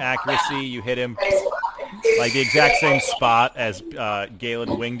 Pinpoint accuracy. You hit him like the exact same spot as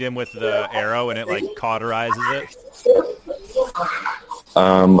Galen winged him with the arrow, and it like cauterizes it.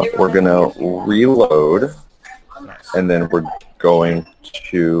 We're gonna reload, nice. And then we're going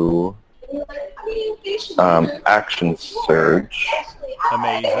to action surge.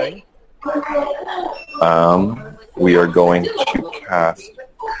 Amazing. We are going to cast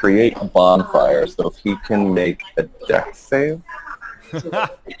create bonfire, so if he can make a dex save.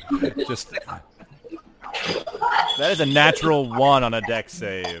 Just that is a natural 1 on a dex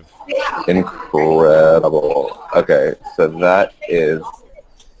save. Incredible. Okay, so that is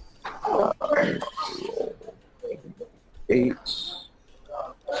 8.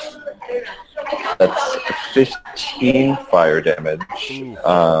 That's 15 fire damage.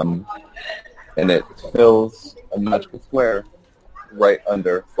 And it fills a magical square right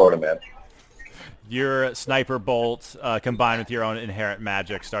under Florida Man. Your sniper bolt, combined with your own inherent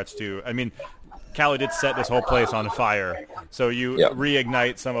magic, starts to... I mean, Callie did set this whole place on fire, so you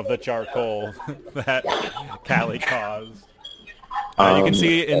reignite some of the charcoal that Callie caused. You can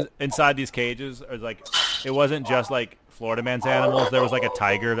see inside these cages, like it wasn't just like Florida Man's animals. There was like a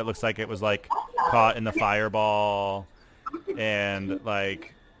tiger that looks like it was like caught in the fireball, and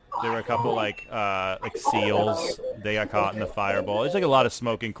like... There were a couple like seals. They got caught in the fireball. There's like a lot of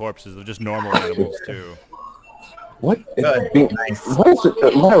smoking corpses of just normal animals too. What is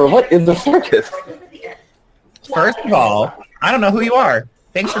what is the circus? First of all, I don't know who you are.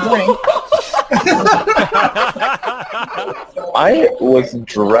 Thanks for joining. I was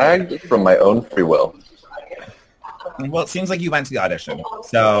dragged from my own free will. Well, it seems like you went to the audition.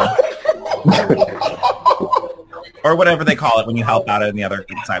 So or whatever they call it when you help out in the other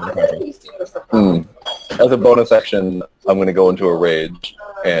side of the country. As a bonus action, I'm going to go into a rage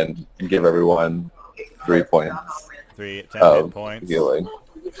and give everyone 3 points. 10 hit points. Healing.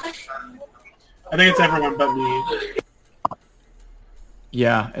 I think it's everyone but me.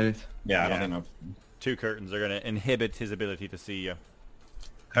 Yeah, it is. Yeah, I don't know. 2 curtains are going to inhibit his ability to see you.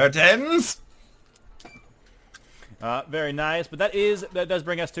 Curtains! Very nice, but that does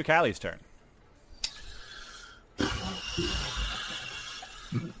bring us to Callie's turn.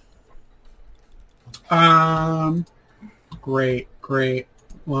 Great.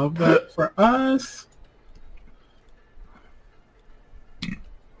 Love that for us.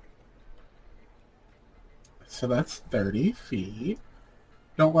 So that's 30 feet.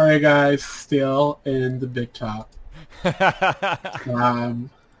 Don't worry, guys. Still in the big top.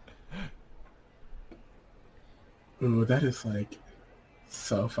 Ooh, that is like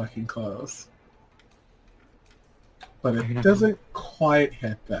So fucking close. But it doesn't quite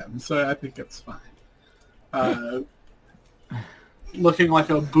hit them, so I think it's fine. Looking like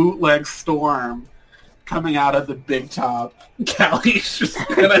a bootleg storm coming out of the big top, Callie's just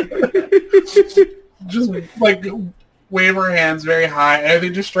gonna just like wave her hands very high, and they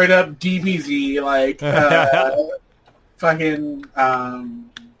just straight up DBZ, like fucking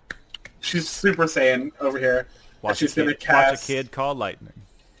she's Super Saiyan over here. Watch a kid called Lightning.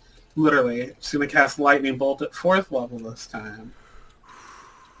 Literally, she's gonna cast Lightning Bolt at 4th level this time.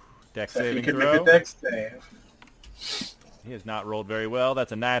 Dex so saving you can throw. make a Dex save. He has not rolled very well.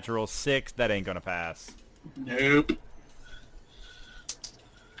 That's a natural 6. That ain't gonna pass. Nope.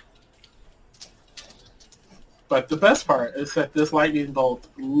 But the best part is that this lightning bolt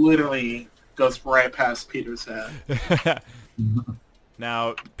literally goes right past Peter's head.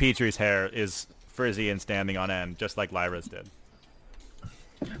 Now, Petrie's hair is frizzy and standing on end, just like Lyra's did.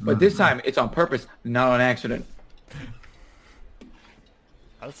 But this time, it's on purpose, not on accident.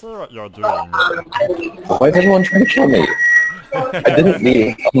 I see what you're doing. Why is everyone trying to kill me? I didn't mean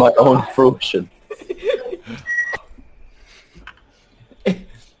it on my own fruition.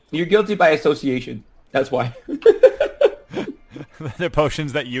 You're guilty by association. That's why. The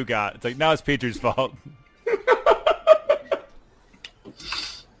potions that you got. It's like, now it's Peter's fault.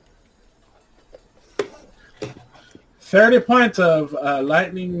 $30 points of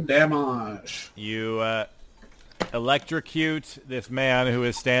lightning damage. You electrocute this man who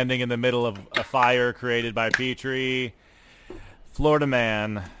is standing in the middle of a fire created by Petrie. Florida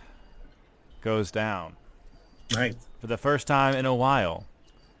Man goes down. Right. For the first time in a while,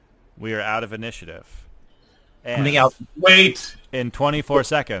 we are out of initiative. And wait. In 24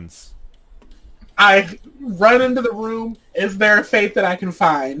 seconds. I run into the room. Is there a fate that I can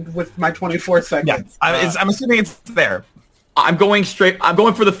find with my 24 seconds? Yeah, I'm assuming it's there. I'm going for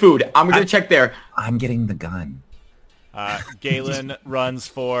the food. I'm going to check there. I'm getting the gun. Galen runs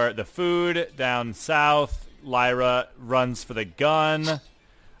for the food down south. Lyra runs for the gun.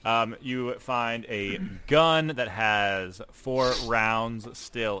 You find a gun that has 4 rounds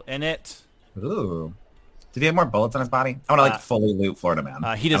still in it. Ooh. Did he have more bullets on his body? I want to fully loot Florida Man.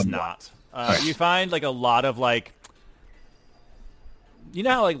 He does not. You find like a lot of like, you know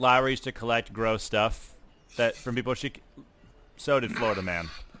how like Lyra used to collect gross stuff that from people. So did Florida Man.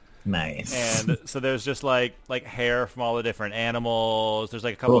 Nice. And so there's just like hair from all the different animals. There's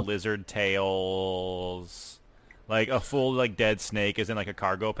like a couple lizard tails. Like a full like dead snake is in like a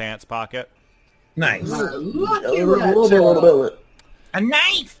cargo pants pocket. Nice. A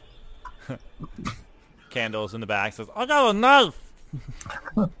knife. Candles in the back says, "I got a knife."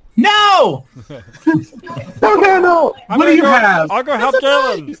 No. Okay, no. What do you have? I'll go help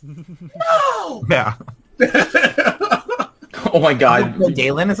Galen. No. Yeah. Oh my God.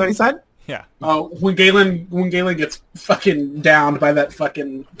 Galen is what he said? Yeah. Oh, when Galen gets fucking downed by that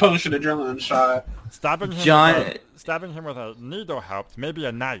fucking potion adrenaline shot. Stabbing him with a needle helped. Maybe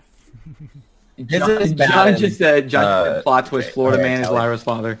a knife. John just said plot twist. Florida Man is Lyra's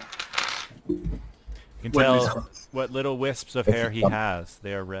father. You can tell what little wisps of hair he has.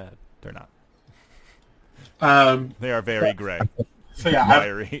 They are red. They're not. They are very gray. So yeah,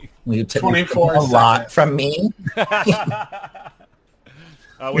 wiry. You took 24 a lot from me. What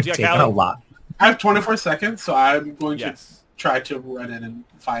you got, taking a lot. I have 24 seconds, so I'm going to try to run in and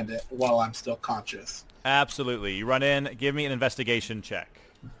find it while I'm still conscious. Absolutely. You run in. Give me an investigation check.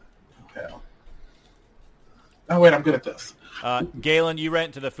 Okay. Oh wait, I'm good at this. Galen, you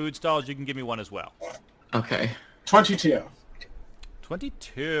ran to the food stalls. You can give me one as well. Okay. 22.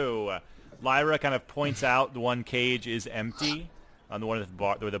 22. Lyra kind of points out the one cage is empty. On the one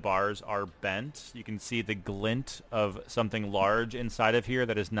where the bars are bent, you can see the glint of something large inside of here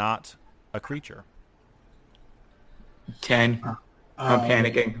that is not a creature. 10. I'm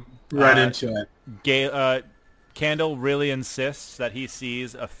panicking. Right into it. Candle really insists that he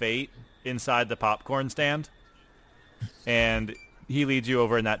sees a fate inside the popcorn stand, and he leads you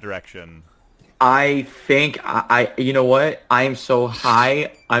over in that direction. I think you know what? I am so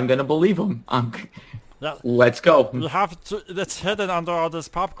high, I'm going to believe him. Let's go. We have to. It's hidden under all this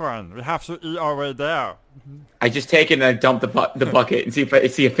popcorn. We have to eat our way there. I just take it and I dump the bucket and see if I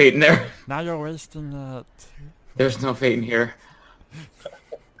see a fate in there. Now you're wasting it. There's no fate in here.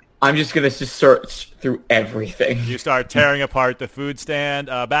 I'm just gonna search through everything. You start tearing apart the food stand.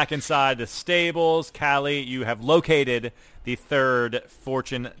 Back inside the stables, Callie, you have located the third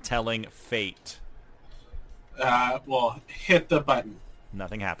fortune-telling fate. Well, hit the button.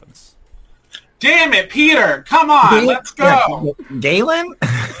 Nothing happens. Damn it, Peter! Come on, let's go! Galen?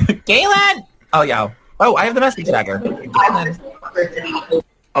 Galen? Oh, yeah. Oh, I have the message dagger.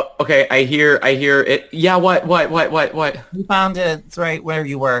 Oh, okay, I hear it. Yeah, what? You found it. It's right where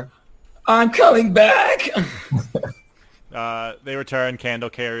you were. I'm coming back. They return, Candle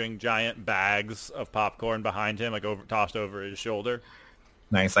carrying giant bags of popcorn behind him, like tossed over his shoulder.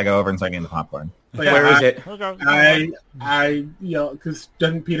 Nice. I go over and start getting the popcorn. Yeah, where is it? I yell, because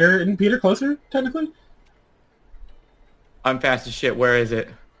isn't Peter closer, technically? I'm fast as shit. Where is it?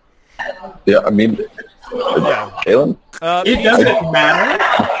 Yeah, I mean, Galen? It doesn't matter,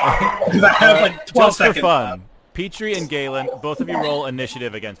 because I have like 12 seconds. Just for fun, Petrie and Galen, both of you roll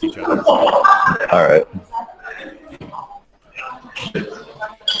initiative against each other. All right.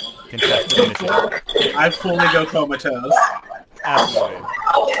 Contested initiative. I fully go comatose. Absolutely.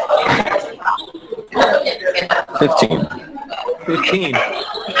 15.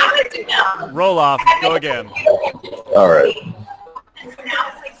 Roll off. Go again. All right.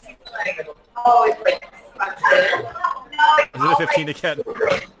 Is it a 15 again?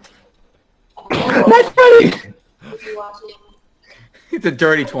 That's funny. It's a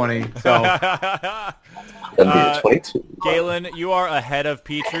dirty 20. So. That'd be a 22. Galen, you are ahead of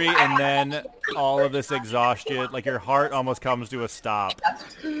Petrie, and then all of this exhaustion, like your heart almost comes to a stop.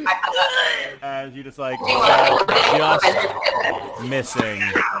 As you just just missing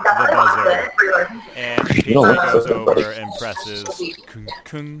the buzzer. And Petrie goes over and presses kung,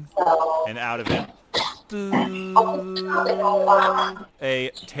 kung, and out of it, a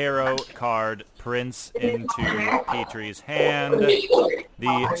tarot card prints into Petrie's hand,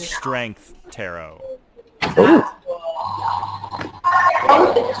 the Strength Tarot.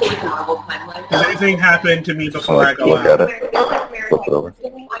 Does anything happen to me before I go out? Flip it over.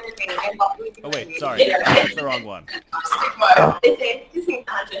 Oh wait, sorry, that's the wrong one.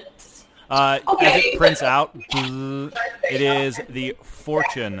 As it prints out, it is the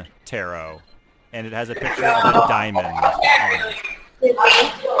Fortune Tarot, and it has a picture of a diamond on it.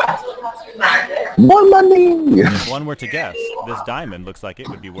 More money! If one were to guess, this diamond looks like it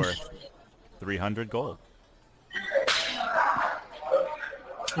would be worth 300 gold.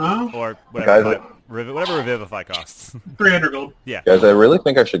 Or whatever, Guys, whatever Revivify costs. 300 gold. Yeah. Guys, I really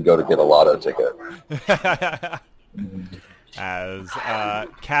think I should go to get a lotto ticket. As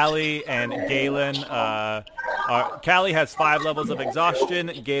Callie and Galen, Callie has 5 levels of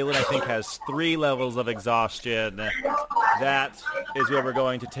exhaustion. Galen, I think, has 3 levels of exhaustion. That is where we're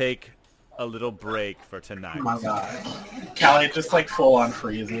going to take a little break for tonight. Oh my god. Callie just like full on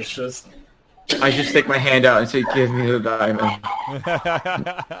freezes. Just. I just stick my hand out and say, "Give me the diamond."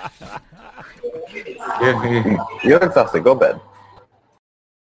 Give me. You're exhausted. Go bed.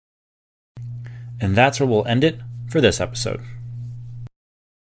 And that's where we'll end it for this episode.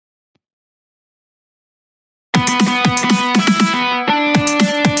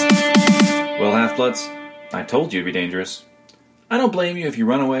 Well, Half-Bloods, I told you it'd be dangerous. I don't blame you if you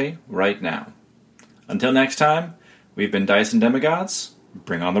run away right now. Until next time, we've been Dice and Demigods.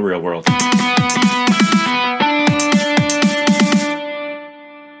 Bring on the real world.